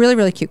 but it's a really,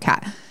 really cute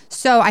cat.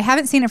 So I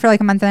haven't seen it for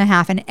like a month and a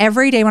half. And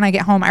every day when I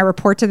get home, I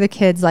report to the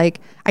kids, like,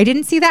 I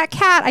didn't see that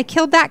cat. I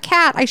killed that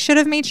cat. I should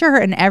have made sure.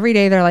 And every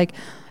day they're like,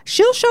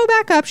 she'll show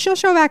back up. She'll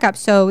show back up.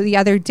 So the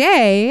other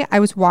day I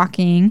was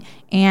walking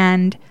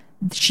and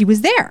she was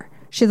there.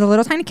 She had the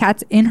little tiny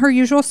cat's in her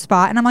usual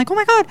spot. And I'm like, oh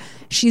my God,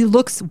 she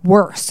looks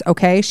worse.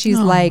 Okay. She's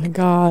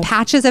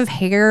patches of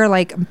hair,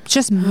 like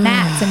just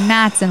mats and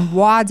mats and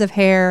wads of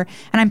hair.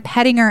 And I'm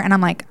petting her and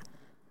I'm like,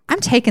 I'm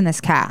taking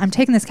this cat. And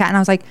I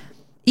was like,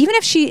 even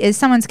if she is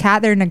someone's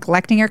cat, they're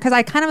neglecting her. Because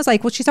I kind of was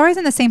like, well, she's always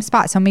in the same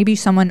spot. So maybe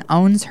someone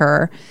owns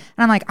her.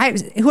 And I'm like,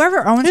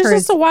 whoever owns her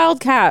is just a wild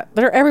cat.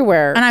 They're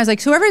everywhere. And I was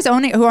like, who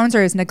owns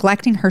her is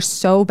neglecting her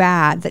so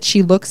bad that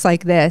she looks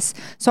like this.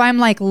 So I'm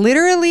like,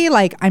 literally,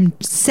 like, I'm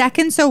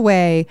seconds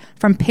away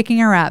from picking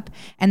her up.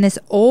 And this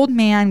old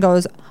man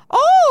goes,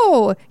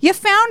 oh, you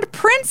found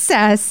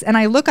Princess. And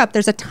I look up,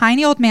 there's a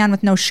tiny old man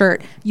with no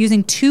shirt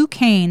using 2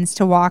 canes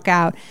to walk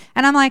out.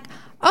 And I'm like,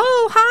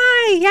 oh,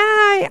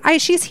 hi. Yeah,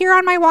 she's here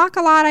on my walk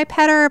a lot. I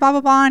pet her, blah,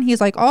 blah, blah. And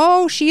he's like,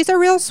 oh, she's a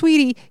real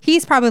sweetie.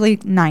 He's probably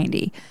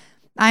 90.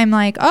 I'm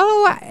like,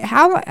 oh,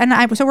 how?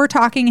 And so we're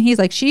talking and he's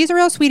like, she's a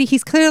real sweetie.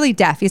 He's clearly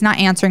deaf. He's not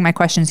answering my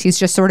questions. He's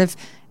just sort of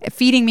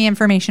feeding me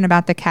information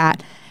about the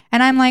cat.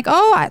 And I'm like,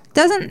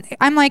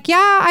 I'm like,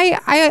 yeah,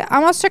 I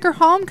almost took her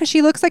home because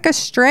she looks like a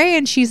stray.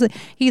 And he's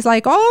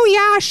like, oh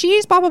yeah,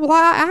 she's blah, blah, blah.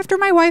 After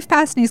my wife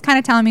passed, and he's kind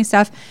of telling me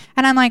stuff.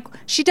 And I'm like,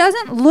 she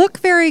doesn't look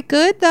very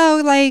good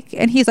though. Like,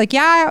 and he's like,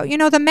 yeah,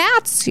 the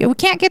mats,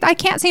 I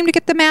can't seem to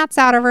get the mats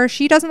out of her.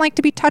 She doesn't like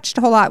to be touched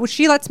a whole lot, which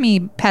she lets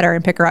me pet her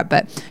and pick her up,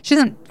 but she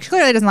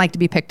clearly doesn't like to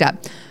be picked up.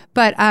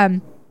 But,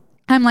 I'm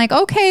like,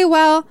 okay,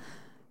 well,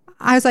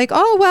 I was like,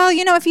 oh, well,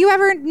 if you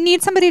ever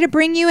need somebody to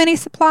bring you any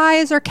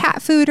supplies or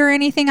cat food or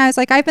anything, I was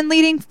like, I've been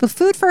leaving the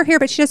food for her here,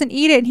 but she doesn't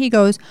eat it. And he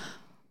goes,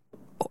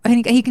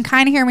 and he can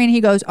kind of hear me and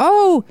he goes,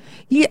 oh,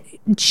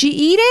 she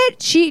eat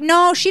it?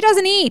 No, she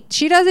doesn't eat.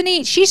 She doesn't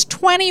eat. She's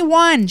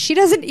 21. She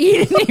doesn't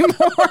eat anymore.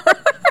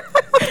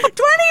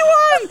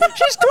 21.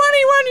 She's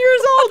 21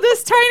 years old.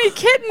 This tiny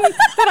kitten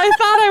that I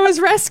thought I was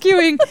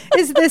rescuing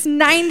is this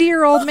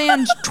 90-year-old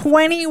man's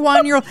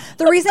 21-year-old.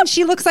 The reason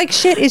she looks like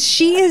shit is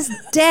she is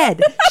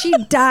dead. She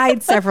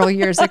died several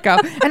years ago.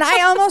 And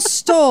I almost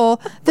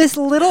stole this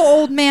little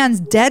old man's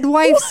dead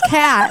wife's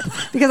cat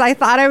because I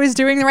thought I was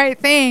doing the right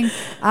thing.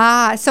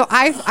 So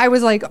I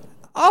was like,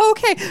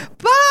 okay,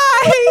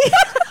 bye.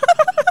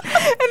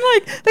 And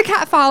like the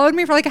cat followed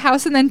me for like a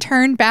house and then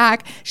turned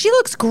back. She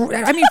looks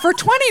great. I mean, for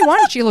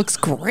 21, she looks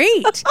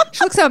great.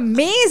 She looks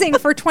amazing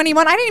for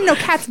 21. I didn't even know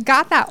cats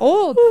got that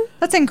old.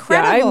 That's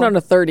incredible. Yeah, I've known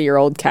a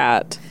 30-year-old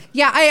cat.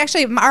 Yeah,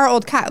 our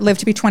old cat lived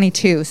to be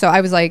 22. So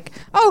I was like,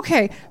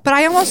 okay, but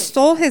I almost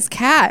stole his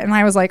cat. And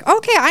I was like,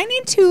 okay, I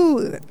need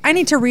to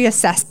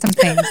reassess some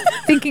things,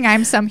 thinking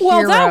I'm some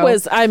hero.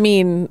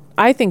 Well,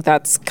 I think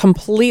that's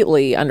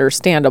completely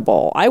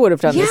understandable. I would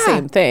have done the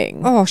same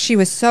thing. Oh,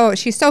 she's so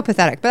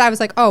pathetic. But I was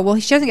like, oh, well,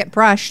 she doesn't get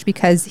brushed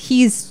because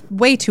he's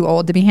way too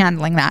old to be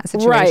handling that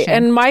situation. Right.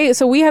 And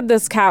so we had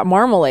this cat,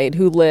 Marmalade,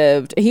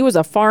 he was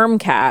a farm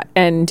cat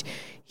and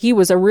he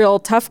was a real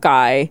tough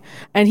guy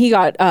and he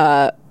got,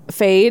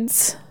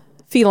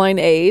 feline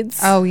AIDS.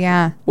 Oh,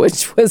 yeah.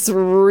 Which was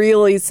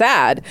really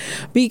sad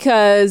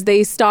because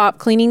they stop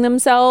cleaning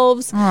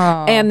themselves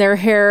and their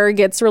hair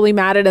gets really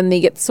matted and they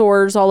get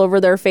sores all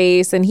over their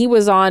face. And he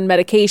was on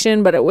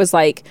medication, but it was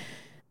like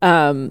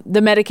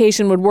the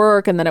medication would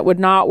work and then it would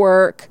not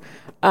work.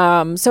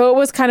 So it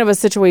was kind of a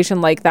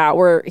situation like that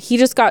where he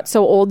just got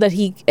so old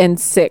and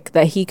sick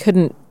that he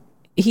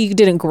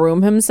didn't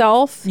groom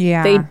himself.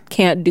 Yeah. They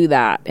can't do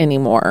that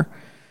anymore.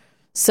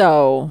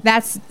 So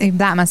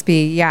that must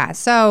be, yeah.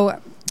 So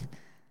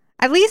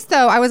at least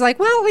though, I was like,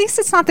 well, at least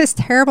it's not this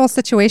terrible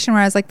situation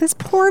where I was like, this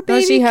poor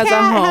baby cat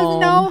has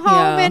no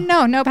home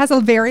and has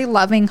a very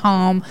loving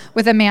home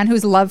with a man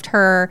who's loved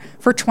her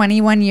for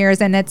 21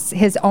 years and it's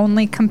his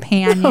only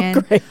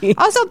companion. Oh,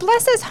 also,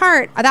 bless his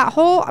heart,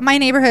 my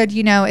neighborhood,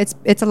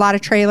 it's a lot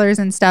of trailers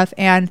and stuff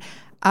and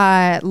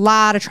a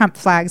lot of Trump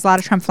flags.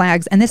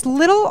 And this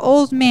little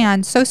old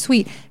man, so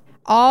sweet,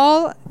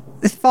 all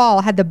this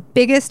fall had the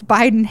biggest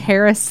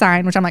Biden-Harris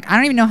sign, which I'm like, I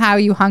don't even know how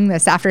you hung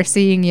this after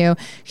seeing you.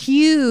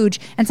 Huge.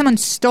 And someone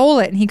stole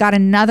it and he got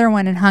another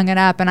one and hung it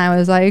up. And I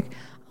was like,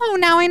 oh,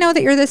 now I know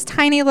that you're this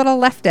tiny little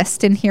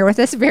leftist in here with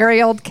this very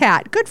old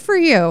cat. Good for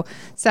you.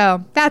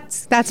 So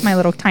that's my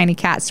little tiny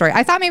cat story.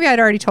 I thought maybe I'd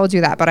already told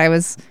you that, but I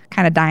was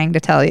kind of dying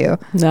to tell you.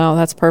 No,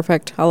 that's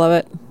perfect. I love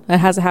it. It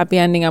has a happy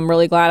ending. I'm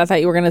really glad. I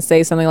thought you were going to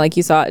say something like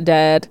you saw it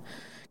dead.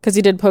 Because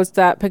he did post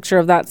that picture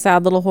of that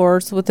sad little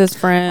horse with his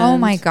friend. Oh,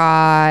 my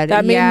God.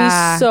 That made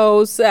me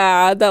so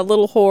sad. That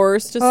little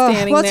horse just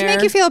standing there. Well, to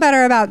make you feel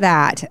better about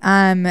that,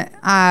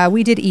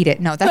 we did eat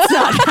it. No, that's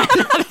not.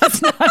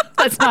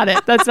 That's not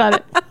it. That's not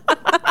it.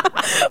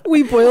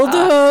 We boiled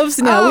the hooves.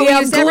 Now we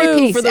have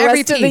glue for the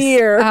rest of the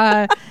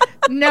year.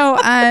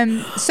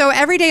 No. So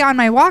every day on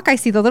my walk, I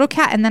see the little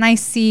cat, and then I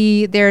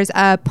see there's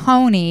a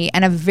pony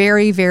and a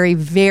very, very,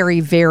 very,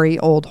 very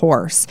old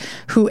horse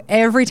who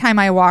every time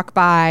I walk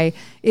by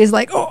is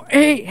like, oh,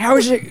 hey,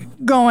 how's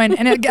it going?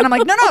 And again, I'm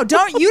like, no,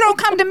 you don't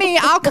come to me.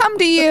 I'll come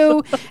to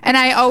you. And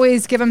I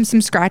always give him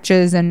some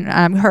scratches and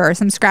her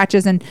some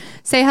scratches and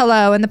say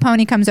hello. And the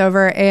pony comes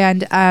over,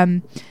 and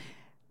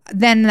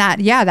then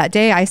that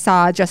day I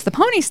saw just the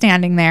pony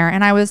standing there,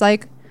 and I was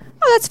like,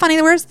 oh, that's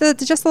funny. Where's just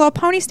the little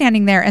pony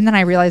standing there? And then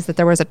I realized that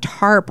there was a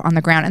tarp on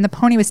the ground, and the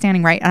pony was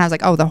standing right. And I was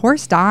like, oh, the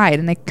horse died.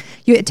 And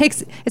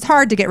it's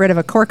hard to get rid of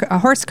a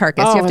horse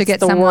carcass. You have to get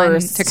someone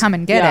to come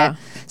and get it.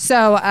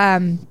 So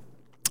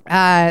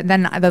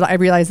then I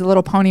realized the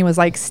little pony was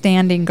like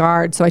standing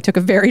guard. So I took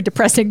a very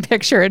depressing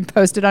picture and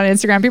posted on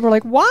Instagram. People were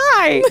like,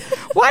 why?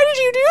 Why did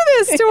you do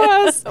this to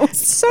us?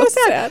 It's so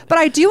sad. But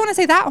I do want to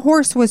say that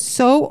horse was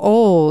so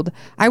old.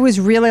 I was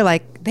really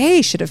like,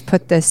 they should have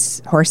put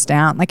this horse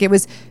down. Like, it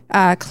was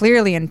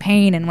clearly in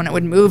pain. And when it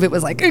would move, it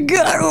was like, and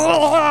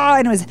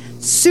it was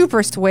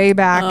super sway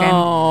back.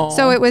 And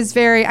so it was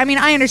very, I mean,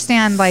 I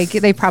understand, like,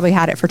 they probably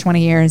had it for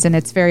 20 years and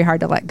it's very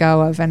hard to let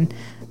go of.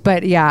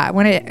 But yeah,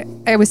 when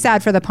it was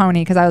sad for the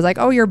pony because I was like,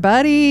 oh, your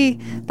buddy.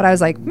 But I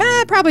was like,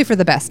 probably for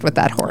the best with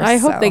that horse. I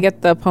hope they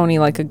get the pony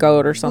like a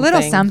goat or something. A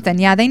little something.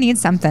 Yeah, they need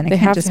something. They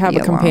have to have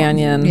a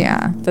companion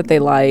that they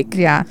like.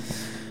 Yeah.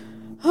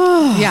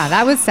 Yeah,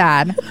 that was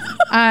sad.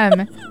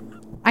 I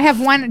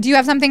have one. Do you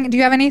have something? Do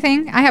you have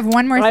anything? I have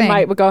one more thing. I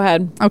might, but go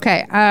ahead.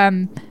 Okay.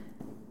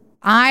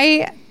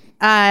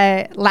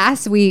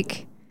 Last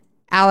week,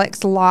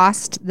 Alex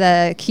lost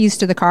the keys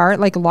to the car,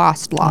 like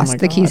lost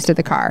the keys to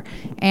the car.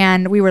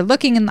 And we were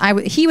looking,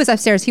 and he was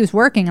upstairs, he was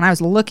working, and I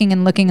was looking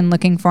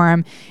for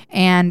him.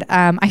 And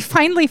I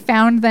finally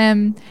found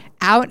them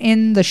out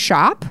in the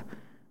shop,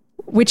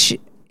 which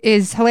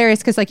is hilarious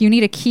because like you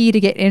need a key to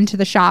get into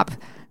the shop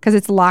because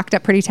it's locked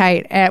up pretty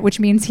tight, which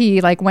means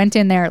he like went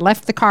in there,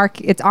 left the car.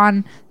 It's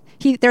on.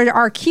 There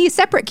are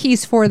separate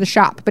keys for the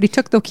shop, but he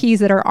took the keys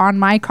that are on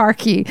my car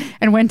key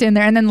and went in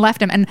there and then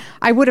left them. And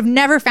I would have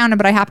never found him,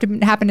 but I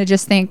happened to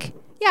just think,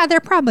 yeah, they're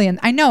probably in.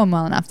 I know him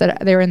well enough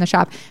that they were in the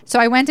shop. So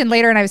I went in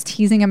later and I was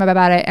teasing him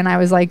about it, and I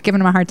was like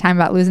giving him a hard time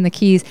about losing the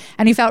keys,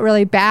 and he felt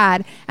really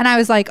bad. And I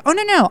was like, oh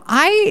no,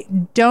 I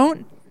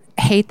don't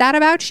hate that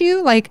about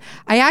you. Like,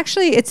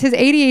 it's his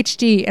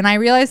ADHD, and I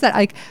realized that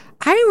like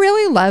I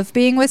really love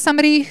being with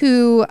somebody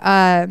who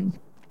has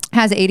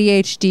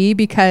ADHD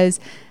because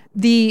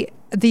the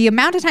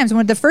amount of times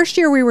when the first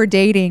year we were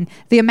dating,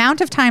 the amount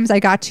of times I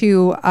got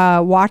to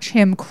watch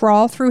him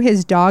crawl through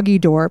his doggy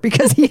door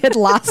because he had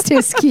lost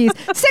his keys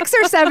 6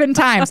 or 7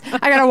 times.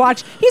 I got to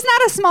watch. He's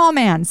not a small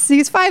man.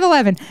 He's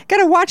 5'11". Got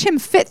to watch him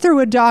fit through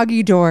a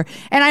doggy door.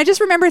 And I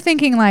just remember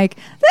thinking like,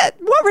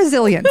 what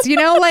resilience,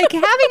 like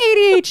having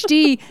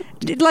ADHD,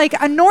 like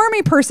a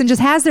normie person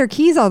just has their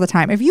keys all the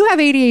time. If you have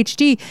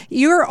ADHD,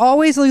 you're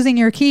always losing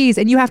your keys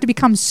and you have to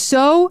become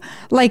so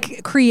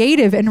like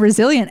creative and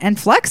resilient and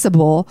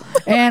flexible.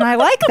 And I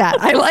like that.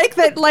 I like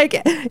that, like,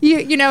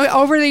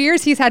 over the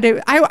years he's had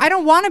to, I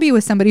don't want to be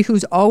with somebody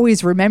who's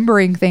always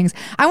remembering things.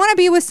 I want to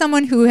be with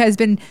someone who has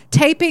been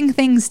taping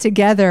things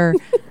together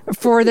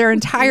for their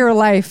entire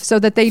life so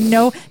that they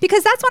know,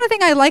 because that's one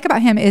thing I like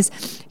about him is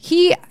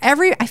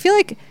I feel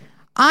like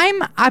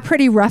I'm a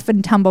pretty rough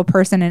and tumble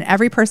person, and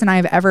every person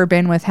I've ever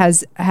been with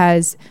has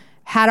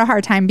had a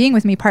hard time being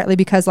with me, partly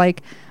because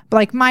like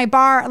my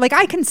bar, like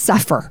I can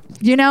suffer,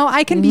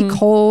 I can be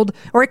cold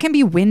or it can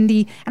be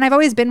windy. And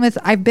I've been with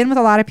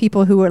a lot of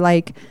people who are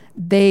like,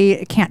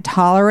 they can't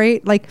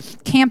tolerate like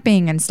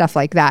camping and stuff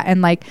like that.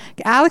 And like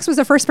Alex was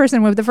the first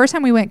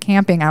time we went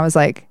camping, I was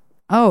like,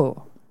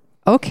 oh,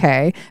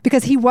 okay,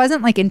 because he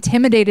wasn't like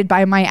intimidated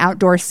by my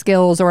outdoor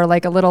skills or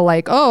like a little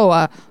like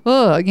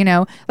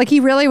like he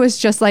really was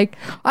just like,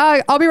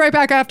 I'll be right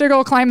back, I have to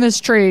go climb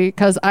this tree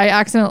because I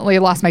accidentally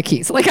lost my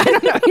keys. Like, I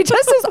don't know, he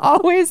just was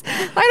always,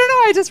 I don't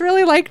know, I just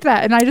really liked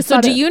that. And I just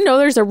do you know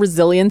there's a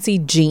resiliency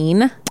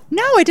gene?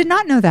 No, I did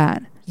not know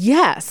that.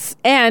 Yes.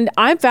 And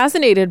I'm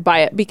fascinated by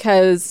it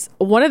because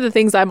one of the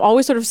things I'm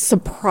always sort of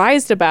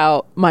surprised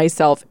about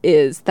myself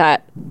is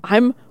that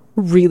I'm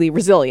really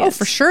resilient. Oh,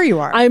 for sure you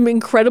are. I'm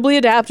incredibly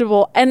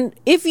adaptable. And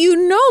if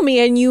you know me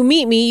and you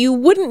meet me, you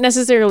wouldn't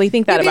necessarily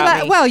think that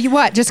about me. Well, you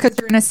what? Just because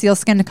you're in a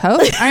sealskin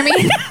coat? I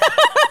mean...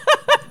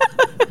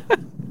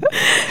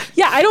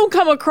 Yeah, I don't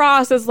come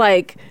across as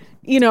like,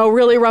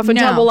 really rough and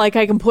tumble, like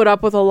I can put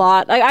up with a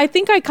lot. I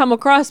think I come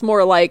across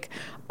more like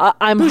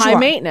I'm high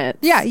maintenance.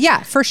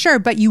 Yeah, for sure.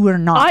 But you were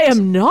not. I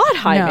am not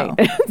high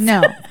maintenance.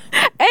 No.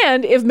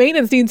 And if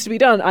maintenance needs to be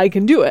done, I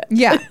can do it.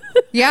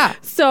 Yeah.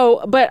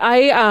 So, but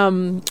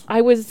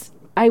I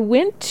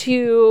went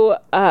to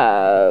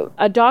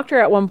a doctor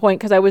at one point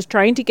because I was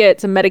trying to get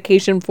some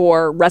medication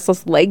for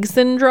restless leg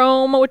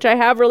syndrome, which I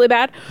have really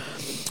bad.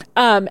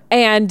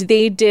 And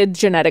they did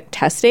genetic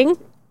testing.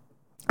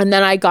 And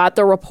then I got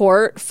the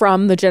report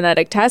from the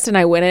genetic test and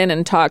I went in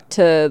and talked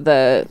to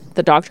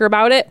the doctor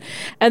about it.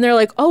 And they're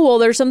like, oh, well,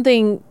 there's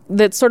something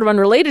that's sort of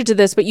unrelated to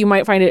this, but you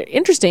might find it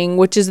interesting,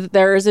 which is that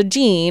there is a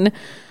gene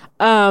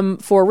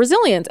for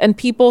resilience, and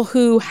people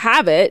who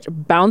have it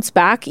bounce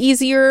back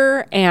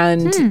easier,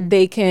 and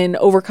they can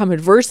overcome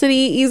adversity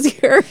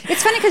easier.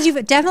 It's funny because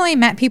you've definitely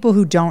met people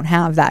who don't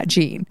have that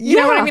gene. You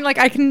know what I mean? Like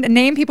I can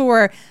name people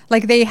where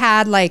like they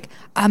had like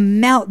a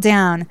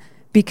meltdown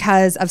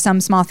because of some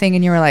small thing,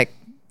 and you were like,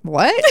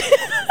 what?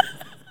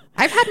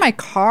 I've had my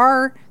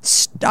car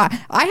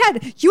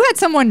you had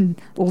someone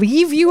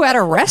leave you at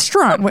a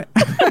restaurant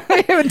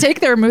and take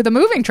the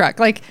moving truck.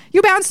 Like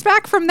you bounced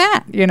back from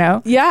that, you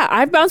know? Yeah,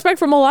 I've bounced back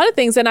from a lot of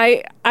things. And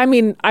I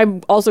mean,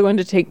 I'm also going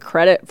to take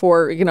credit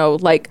for, you know,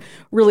 like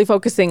really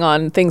focusing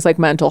on things like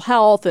mental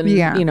health and,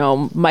 you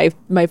know, my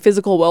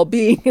physical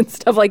well-being and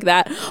stuff like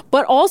that.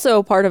 But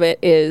also part of it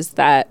is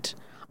that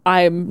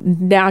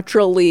I'm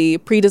naturally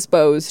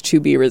predisposed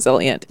to be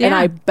resilient. And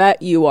I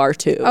bet you are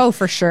too. Oh,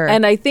 for sure.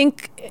 And I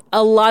think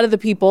a lot of the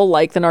people,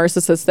 like the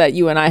narcissists that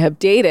you and I have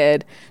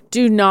dated,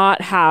 do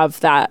not have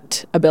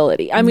that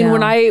ability. I mean,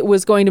 when I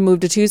was going to move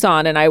to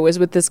Tucson and I was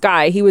with this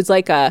guy, he was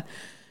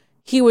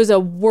a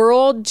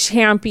world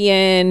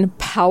champion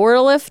power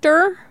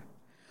lifter,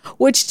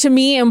 which to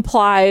me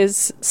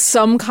implies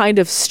some kind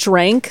of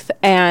strength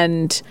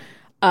and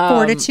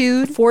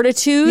fortitude.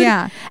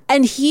 Yeah.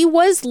 And he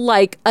was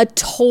like a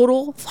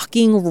total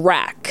fucking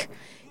wreck.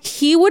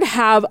 He would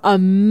have a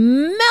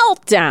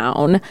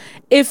meltdown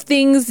if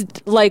things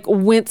like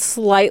went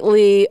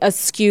slightly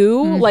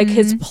askew, like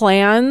his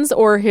plans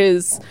or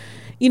his,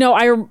 you know,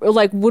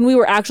 like when we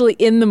were actually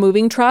in the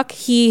moving truck,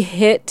 he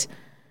hit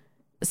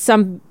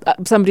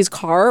somebody's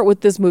car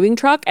with this moving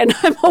truck, and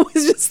I'm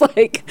always just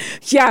like,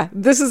 yeah,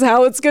 this is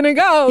how it's gonna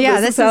go.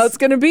 This is how it's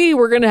gonna be.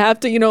 We're gonna have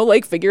to, you know,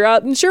 like figure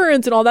out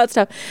insurance and all that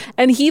stuff.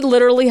 And he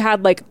literally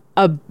had like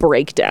a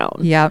breakdown.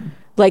 Yep.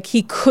 Like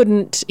he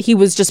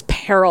was just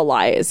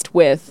paralyzed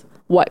with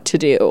what to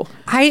do.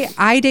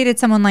 I dated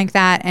someone like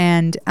that,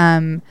 and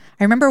I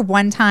remember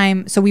one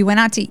time, so we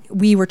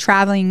were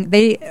traveling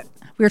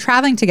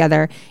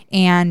together,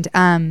 and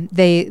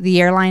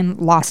the airline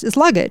lost his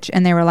luggage,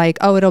 and they were like,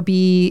 oh, it'll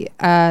be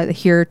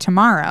here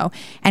tomorrow.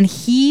 And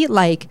he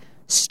like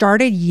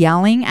started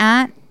yelling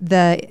at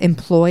the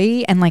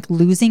employee and like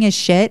losing his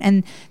shit.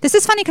 And this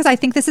is funny because I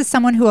think this is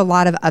someone who a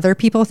lot of other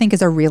people think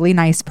is a really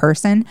nice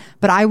person,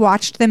 but I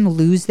watched them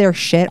lose their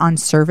shit on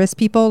service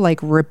people like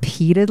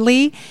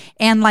repeatedly,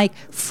 and like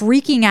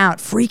freaking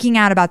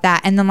out about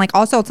that. And then like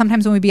also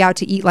sometimes when we'd be out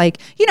to eat, like,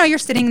 you know, you're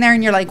sitting there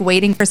and you're like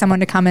waiting for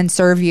someone to come and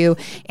serve you,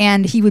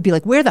 and he would be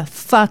like, where the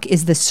fuck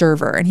is the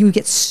server? And he would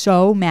get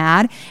so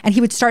mad, and he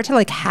would start to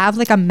like have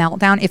like a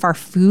meltdown if our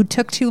food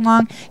took too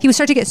long. He would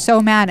start to get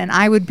so mad, and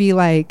I would be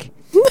like,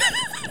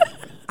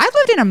 I've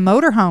lived in a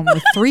motorhome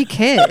with 3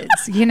 kids,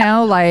 you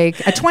know, like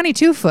a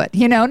 22-foot,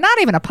 you know, not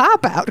even a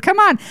pop out. Come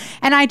on.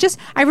 And I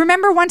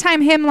remember one time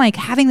him like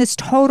having this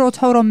total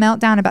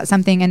meltdown about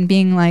something and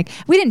being like,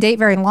 we didn't date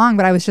very long,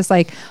 but I was just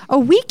like, oh,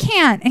 we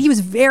can't. And he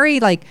was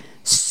very like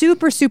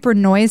super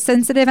noise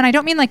sensitive. And I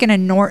don't mean like in a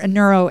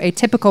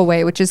neuroatypical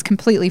way, which is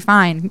completely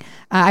fine.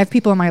 I have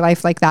people in my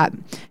life like that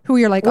who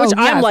you're like, which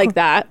I'm like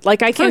that.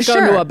 Like I can't go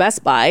to a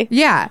Best Buy.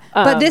 Yeah.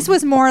 But this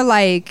was more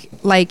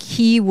like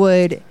he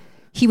would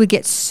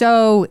get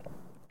so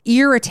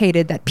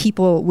irritated that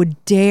people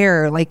would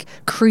dare like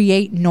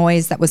create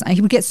noise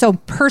he would get so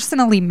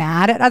personally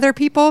mad at other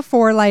people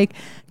for like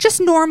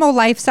just normal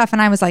life stuff.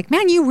 And I was like,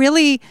 man, you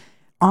really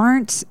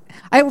aren't.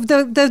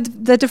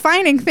 The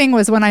defining thing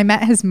was when I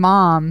met his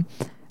mom,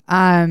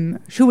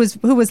 who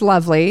was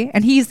lovely,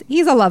 and he's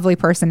a lovely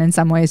person in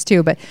some ways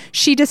too, but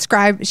she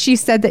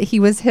said that he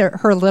was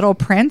her little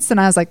prince,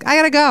 and I was like, I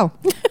gotta go.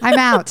 I'm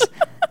out.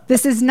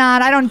 This is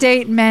not, I don't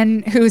date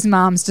men whose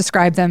moms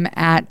describe them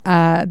at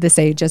this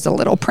age as a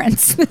little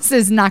prince. This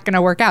is not going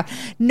to work out.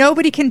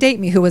 Nobody can date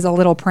me who is a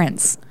little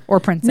prince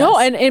or princess. No,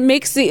 and it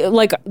makes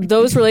like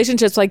those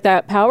relationships, like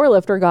that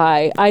powerlifter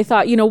guy, I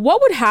thought, you know, what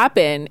would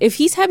happen if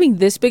he's having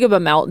this big of a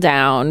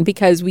meltdown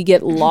because we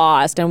get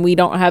lost and we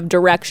don't have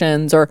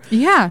directions, or,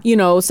 you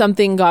know,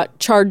 something got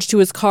charged to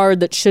his card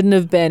that shouldn't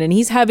have been, and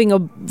he's having a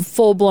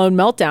full-blown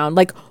meltdown.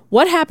 Like,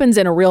 what happens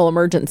in a real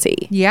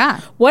emergency? Yeah.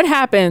 What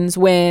happens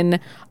when,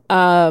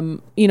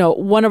 you know,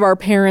 one of our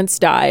parents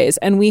dies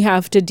and we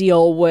have to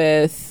deal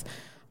with,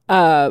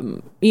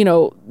 you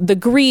know, the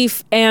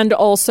grief and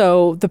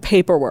also the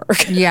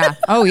paperwork? Yeah.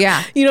 Oh,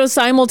 yeah. You know,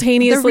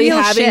 simultaneously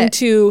having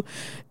to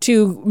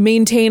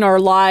maintain our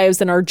lives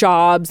and our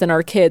jobs and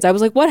our kids. I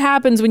was like, what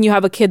happens when you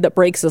have a kid that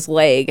breaks his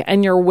leg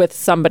and you're with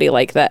somebody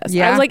like this?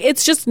 Yeah. I was like,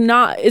 it's just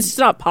not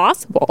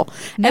possible.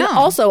 No. And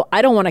also,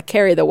 I don't want to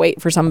carry the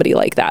weight for somebody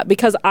like that,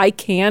 because I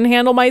can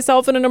handle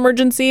myself in an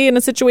emergency, in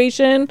a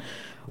situation.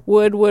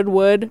 Wood.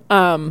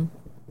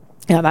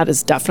 Yeah, that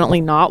is definitely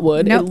not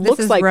wood. Nope, it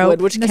looks like rope.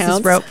 wood, which this counts.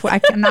 Is rope. I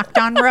knocked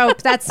on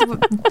rope. That's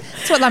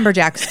what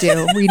lumberjacks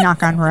do. We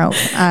knock on rope.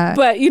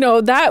 But you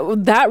know,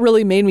 that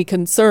really made me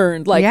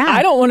concerned. Like,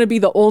 I don't want to be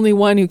the only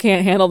one who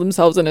can't handle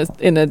themselves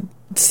in a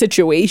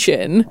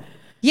situation.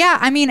 Yeah,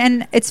 I mean,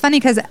 and it's funny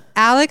because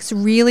Alex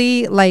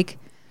really, like,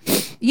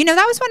 you know,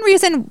 that was one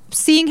reason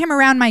seeing him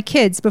around my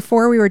kids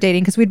before we were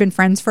dating, because we'd been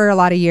friends for a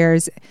lot of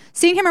years,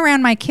 seeing him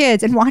around my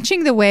kids and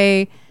watching the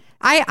way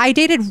I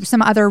dated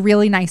some other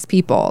really nice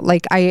people.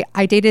 Like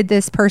I dated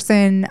this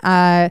person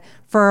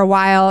for a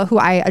while who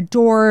I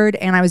adored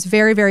and I was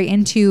very, very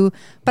into,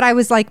 but I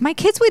was like, my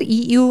kids would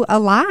eat you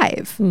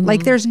alive.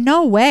 Like there's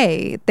no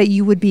way that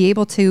you would be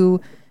able to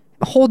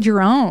hold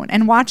your own.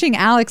 And watching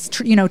Alex,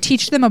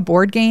 teach them a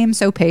board game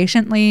so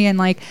patiently and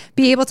like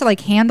be able to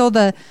like handle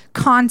the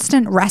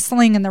constant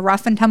wrestling and the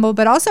rough and tumble,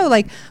 but also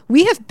like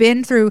we have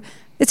been through.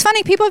 It's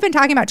funny, people have been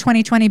talking about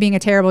 2020 being a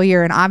terrible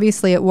year, and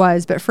obviously it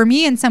was. But for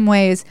me, in some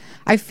ways,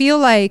 I feel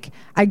like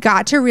I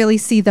got to really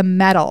see the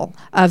mettle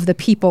of the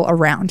people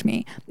around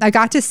me. I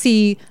got to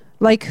see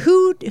like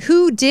who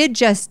did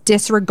just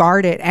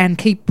disregard it and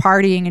keep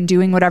partying and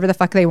doing whatever the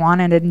fuck they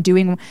wanted and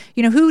doing,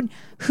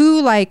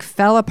 who like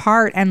fell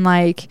apart and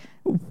like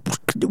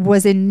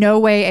was in no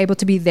way able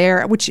to be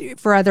there, which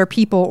for other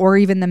people or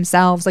even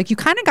themselves. Like you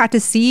kind of got to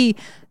see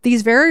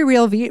these very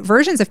real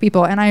versions of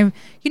people. And I'm,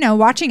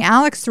 watching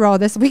Alex through all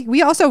this,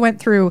 we also went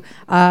through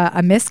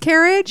a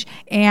miscarriage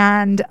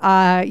and,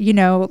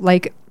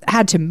 like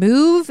had to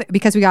move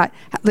because we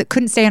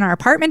couldn't stay in our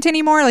apartment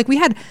anymore. Like we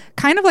had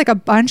kind of like a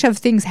bunch of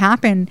things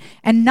happen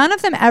and none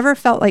of them ever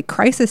felt like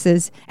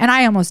crises. And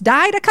I almost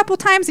died a couple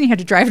times and he had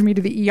to drive me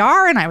to the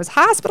ER and I was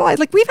hospitalized.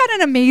 Like we've had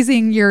an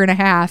amazing year and a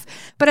half,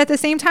 but at the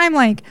same time,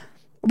 like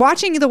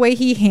watching the way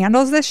he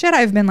handles this shit,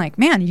 I've been like,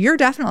 man, you're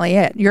definitely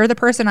it. You're the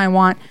person I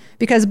want,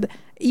 because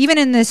even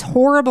in this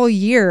horrible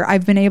year,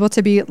 I've been able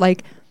to be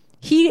like,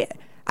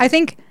 I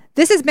think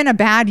this has been a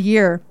bad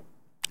year,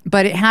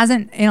 but it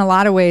hasn't in a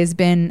lot of ways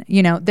been,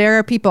 there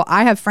are people,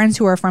 I have friends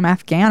who are from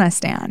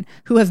Afghanistan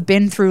who have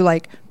been through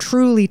like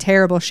truly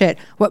terrible shit.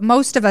 What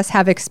most of us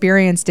have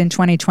experienced in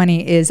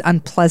 2020 is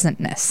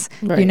unpleasantness,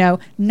 right.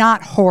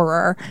 Not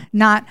horror,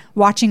 not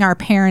watching our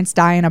parents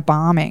die in a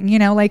bombing,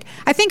 like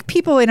I think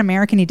people in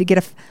America need to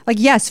get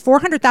yes,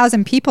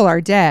 400,000 people are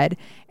dead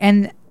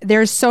and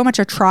there's so much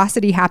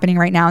atrocity happening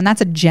right now and that's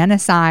a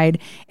genocide.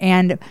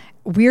 And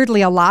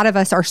weirdly, a lot of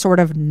us are sort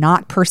of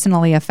not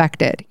personally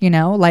affected,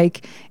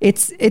 like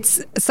it's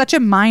such a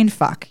mind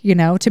fuck,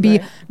 to be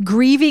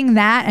grieving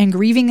that and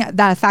grieving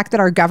the fact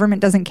that our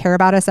government doesn't care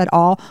about us at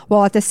all,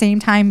 while at the same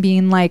time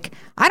being like,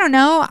 I don't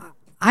know,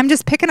 I'm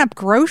just picking up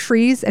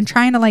groceries and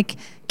trying to like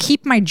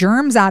keep my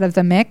germs out of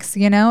the mix,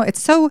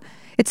 it's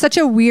such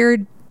a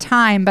weird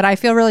time, but I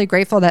feel really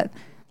grateful that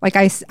like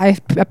I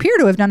appear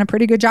to have done a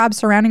pretty good job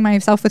surrounding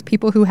myself with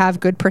people who have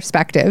good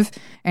perspective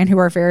and who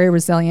are very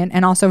resilient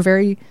and also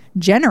very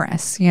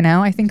generous.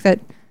 I think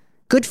that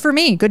good for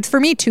me,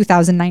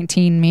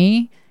 2019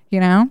 me,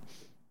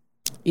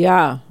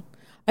 Yeah.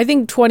 I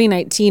think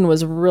 2019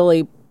 was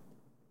really,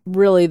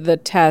 really the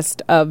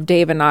test of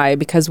Dave and I,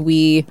 because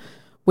we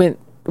went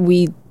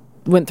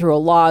through a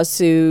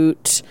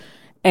lawsuit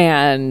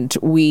and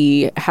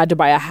we had to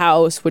buy a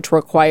house, which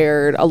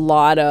required a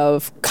lot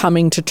of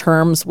coming to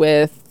terms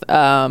with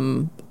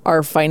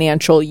our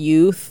financial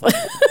youth.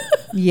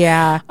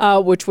 Yeah.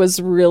 Which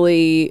was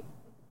really,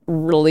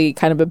 really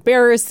kind of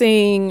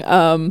embarrassing.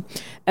 And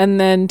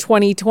then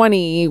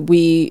 2020,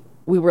 we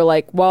were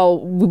like, well,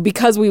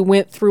 because we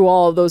went through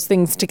all of those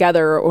things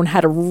together and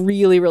had a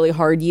really, really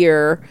hard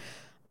year,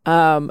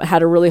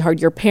 had a really hard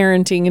year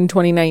parenting in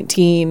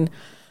 2019,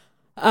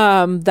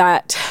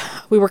 that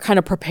we were kind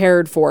of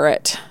prepared for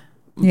it.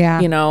 Yeah.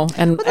 And well, the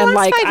and last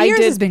like 5 years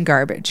has been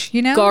garbage,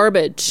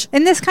 Garbage.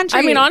 In this country.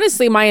 I mean,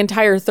 honestly, my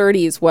entire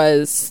 30s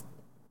was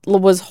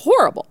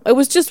horrible. It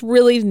was just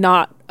really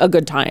not a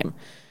good time.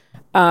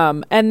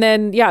 And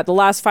then, the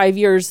last 5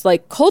 years,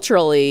 like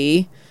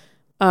culturally,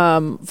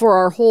 for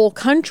our whole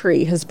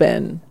country has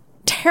been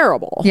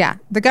terrible. Yeah.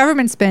 The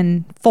government's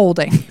been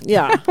folding.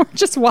 Yeah. We're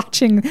just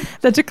watching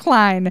the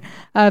decline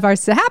of our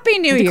Happy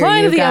New Year.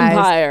 Decline of the guys.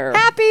 empire.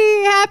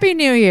 Happy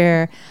New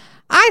Year.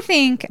 I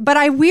think, but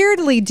I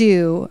weirdly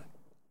do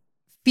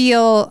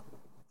feel,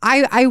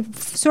 I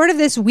sort of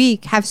this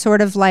week have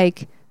sort of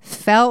like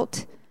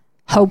felt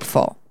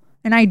hopeful.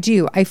 And I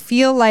do. I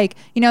feel like,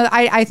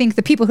 I think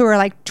the people who are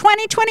like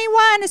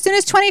 2021, as soon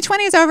as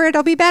 2020 is over,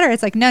 it'll be better.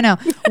 It's like, no,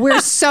 we're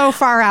so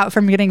far out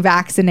from getting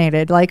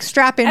vaccinated. Like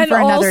strap in for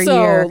another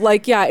year.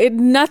 Like,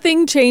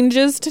 nothing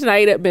changes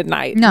tonight at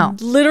midnight. No.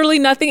 Literally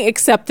nothing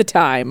except the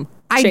time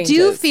changes. I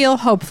do feel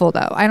hopeful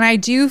though. And I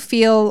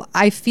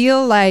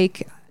feel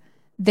like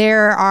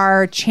there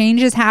are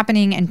changes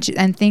happening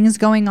and things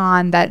going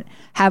on that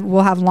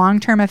will have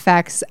long-term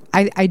effects.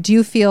 I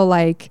do feel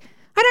like,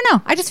 I don't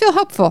know. I just feel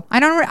hopeful.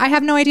 I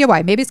have no idea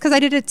why. Maybe it's because I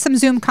did some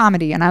Zoom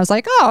comedy and I was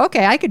like, oh,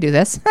 okay, I could do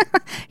this.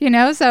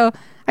 So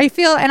I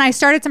feel, and I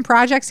started some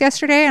projects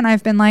yesterday and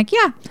I've been like,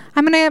 yeah,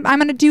 I'm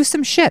going to do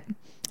some shit.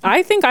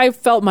 I think I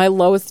felt my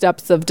lowest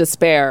depths of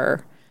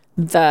despair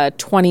the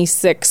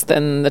 26th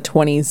and the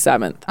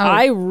 27th. Oh.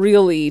 I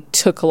really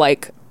took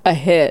like a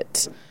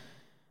hit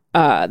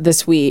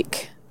this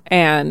week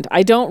and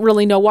I don't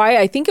really know why.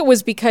 I think it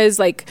was because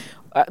like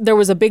there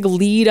was a big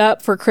lead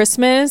up for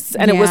Christmas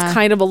and it was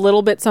kind of a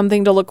little bit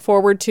something to look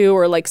forward to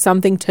or like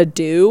something to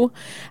do.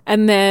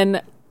 And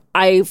then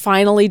I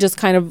finally just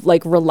kind of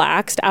like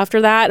relaxed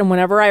after that. And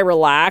whenever I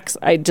relax,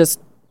 I just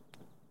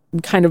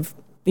kind of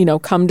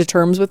come to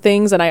terms with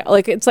things. And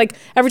it's like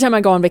every time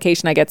I go on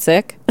vacation, I get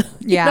sick.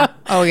 Yeah.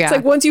 Oh yeah. It's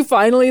like once you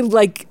finally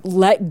like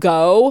let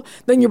go,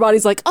 then your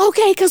body's like,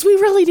 okay, because we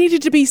really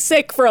needed to be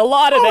sick for a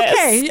lot of this.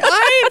 Okay,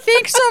 I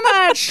think so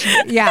much.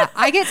 Yeah,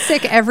 I get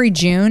sick every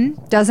June.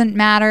 Doesn't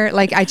matter.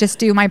 Like I just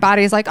do. My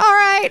body's like, all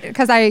right,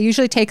 because I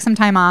usually take some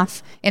time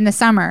off in the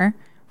summer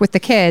with the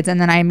kids,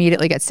 and then I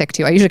immediately get sick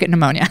too. I usually get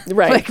pneummonia.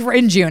 Right. Like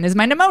in June is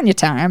my pneummonia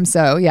time.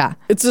 So yeah,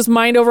 it's just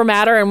mind over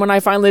matter. And when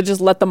I finally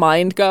just let the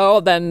mind go,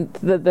 then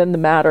the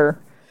matter.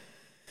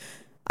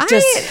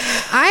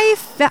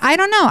 I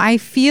don't know. I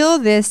feel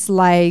this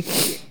like,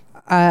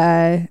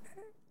 maybe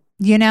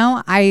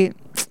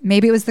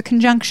it was the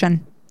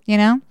conjunction.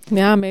 Yeah,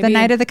 maybe the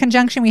night of the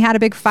conjunction, we had a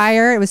big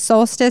fire. It was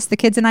solstice. The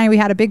kids and we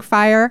had a big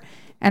fire,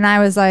 and I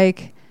was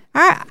like.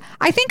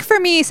 I think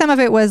for me, some of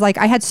it was like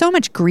I had so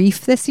much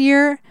grief this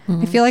year.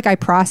 I feel like I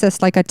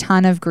processed like a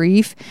ton of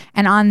grief.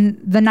 And on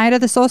the night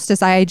of the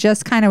solstice, I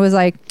just kind of was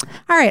like,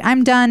 all right,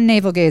 I'm done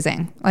navel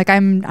gazing. Like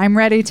I'm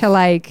ready to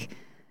like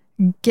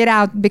get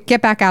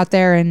back out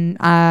there and,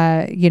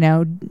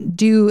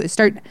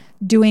 start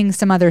doing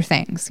some other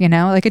things,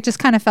 like it just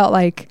kind of felt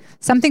like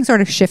something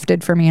sort of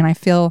shifted for me and I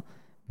feel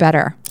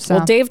better. So.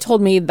 Well, Dave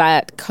told me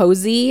that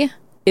cozy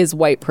is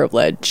white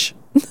privilege.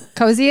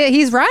 Cozy,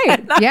 he's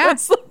right. Yeah,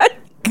 he's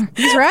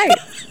right.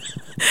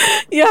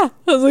 Yeah,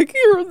 I was like,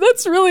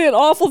 that's really an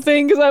awful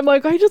thing because I'm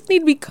like, I just need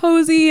to be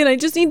cozy and I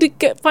just need to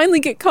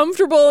finally get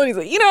comfortable. And he's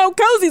like,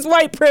 cozy's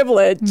white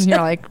privilege. And you're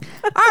like,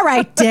 all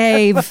right,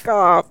 Dave, fuck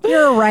off.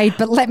 You're right,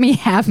 but let me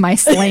have my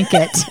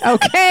slinket,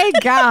 okay?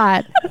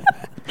 God.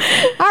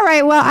 All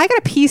right, well, I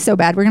gotta pee so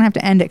bad. We're gonna have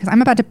to end it because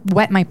I'm about to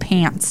wet my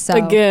pants. So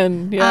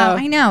again, yeah,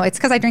 I know it's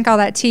because I drink all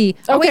that tea.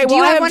 Okay, wait, do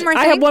you have one more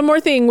thing? I have one more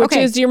thing, which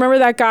is, do you remember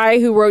that guy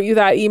who wrote you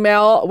that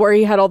email where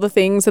he had all the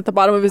things at the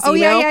bottom of his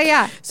email?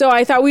 Yeah. So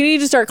I thought we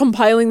need to start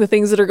compiling the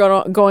things that are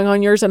going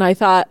on yours, and I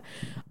thought.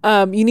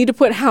 You need to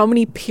put how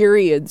many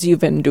periods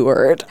you've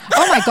endured.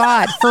 Oh my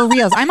God, for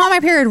reals. I'm on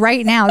my period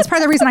right now. That's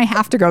part of the reason I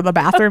have to go to the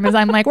bathroom is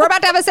I'm like, we're about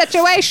to have a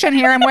situation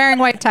here. I'm wearing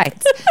white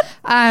tights.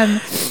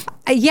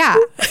 Yeah,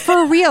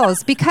 for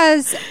reals.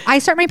 Because I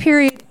start my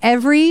period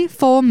every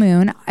full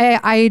moon.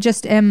 I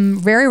just am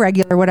very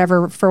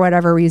regular, for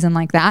whatever reason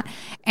like that.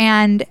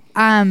 And,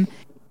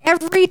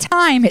 every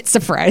time it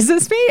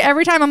surprises me.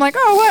 Every time I'm like,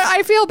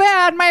 I feel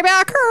bad. My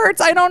back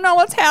hurts. I don't know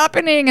what's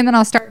happening. And then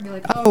I'll start to be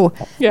like,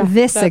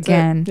 this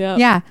again.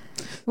 Yeah.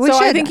 So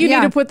I think you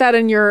need to put that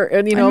in your,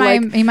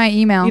 in my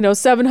email.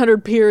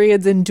 700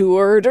 periods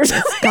endured or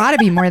something. It's got to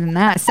be more than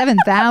that.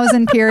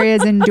 7,000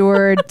 periods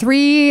endured.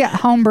 3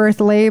 home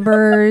birth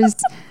labors.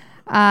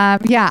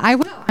 I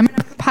will. I'm going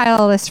to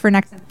compile a list for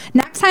next time.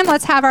 Next time,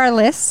 let's have our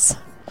lists.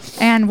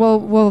 And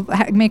we'll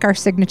make our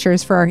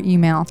signatures for our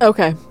email.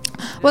 Okay.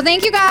 Well,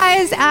 thank you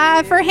guys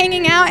for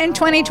hanging out in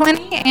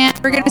 2020, and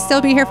we're going to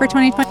still be here for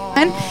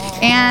 2021.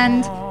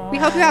 And we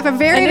hope you have a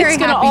very, very happy new year. It's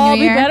going to all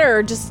be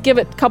better. Just give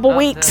it a couple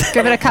weeks.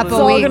 Give it a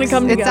couple weeks. It's all going to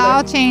come together. It's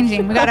all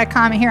changing. We got a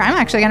comment here. I'm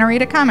actually going to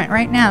read a comment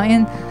right now.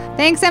 And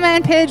thanks, Emma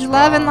and Pidge.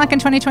 Love and luck in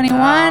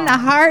 2021. A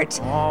heart.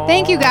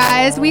 Thank you,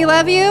 guys. We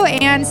love you,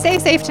 and stay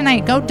safe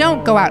tonight.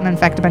 Don't go out and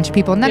infect a bunch of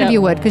people. None of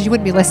you would, because you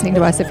wouldn't be listening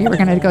to us if you were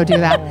going to go do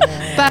that.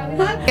 But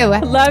love you.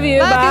 Love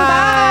you.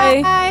 Bye.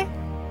 Bye.